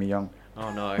team of Jamie Young.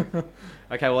 Oh, no.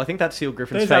 Okay, well, I think that's sealed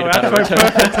Griffin's There's fate.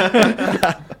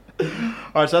 our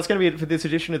All right, so that's going to be it for this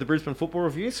edition of the Brisbane Football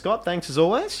Review. Scott, thanks as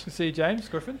always. See you, James.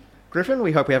 Griffin. Griffin,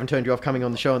 we hope we haven't turned you off coming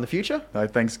on the show in the future. No,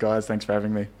 thanks, guys. Thanks for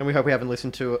having me. And we hope we haven't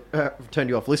turned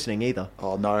you off listening either.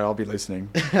 Oh, no, I'll be listening.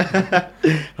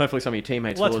 Hopefully some of your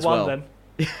teammates Let's will as one well. then.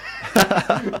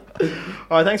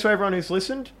 All right, thanks for everyone who's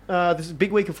listened. This is a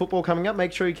big week of football coming up.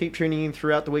 Make sure you keep tuning in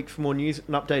throughout the week for more news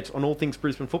and updates on all things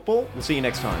Brisbane football. We'll see you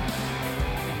next time.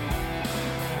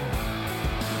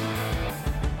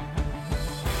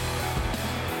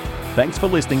 Thanks for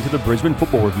listening to the Brisbane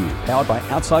Football Review, powered by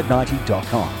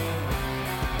Outside90.com.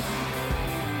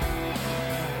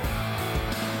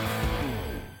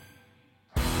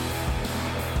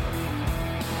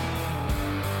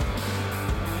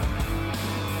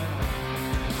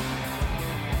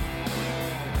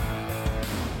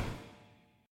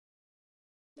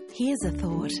 Here's a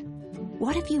thought.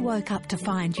 What if you woke up to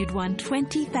find you'd won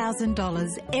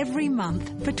 $20,000 every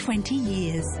month for 20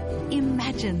 years?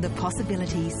 Imagine the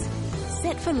possibilities.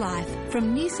 Set for Life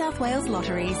from New South Wales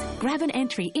Lotteries. Grab an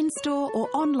entry in-store or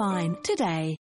online today.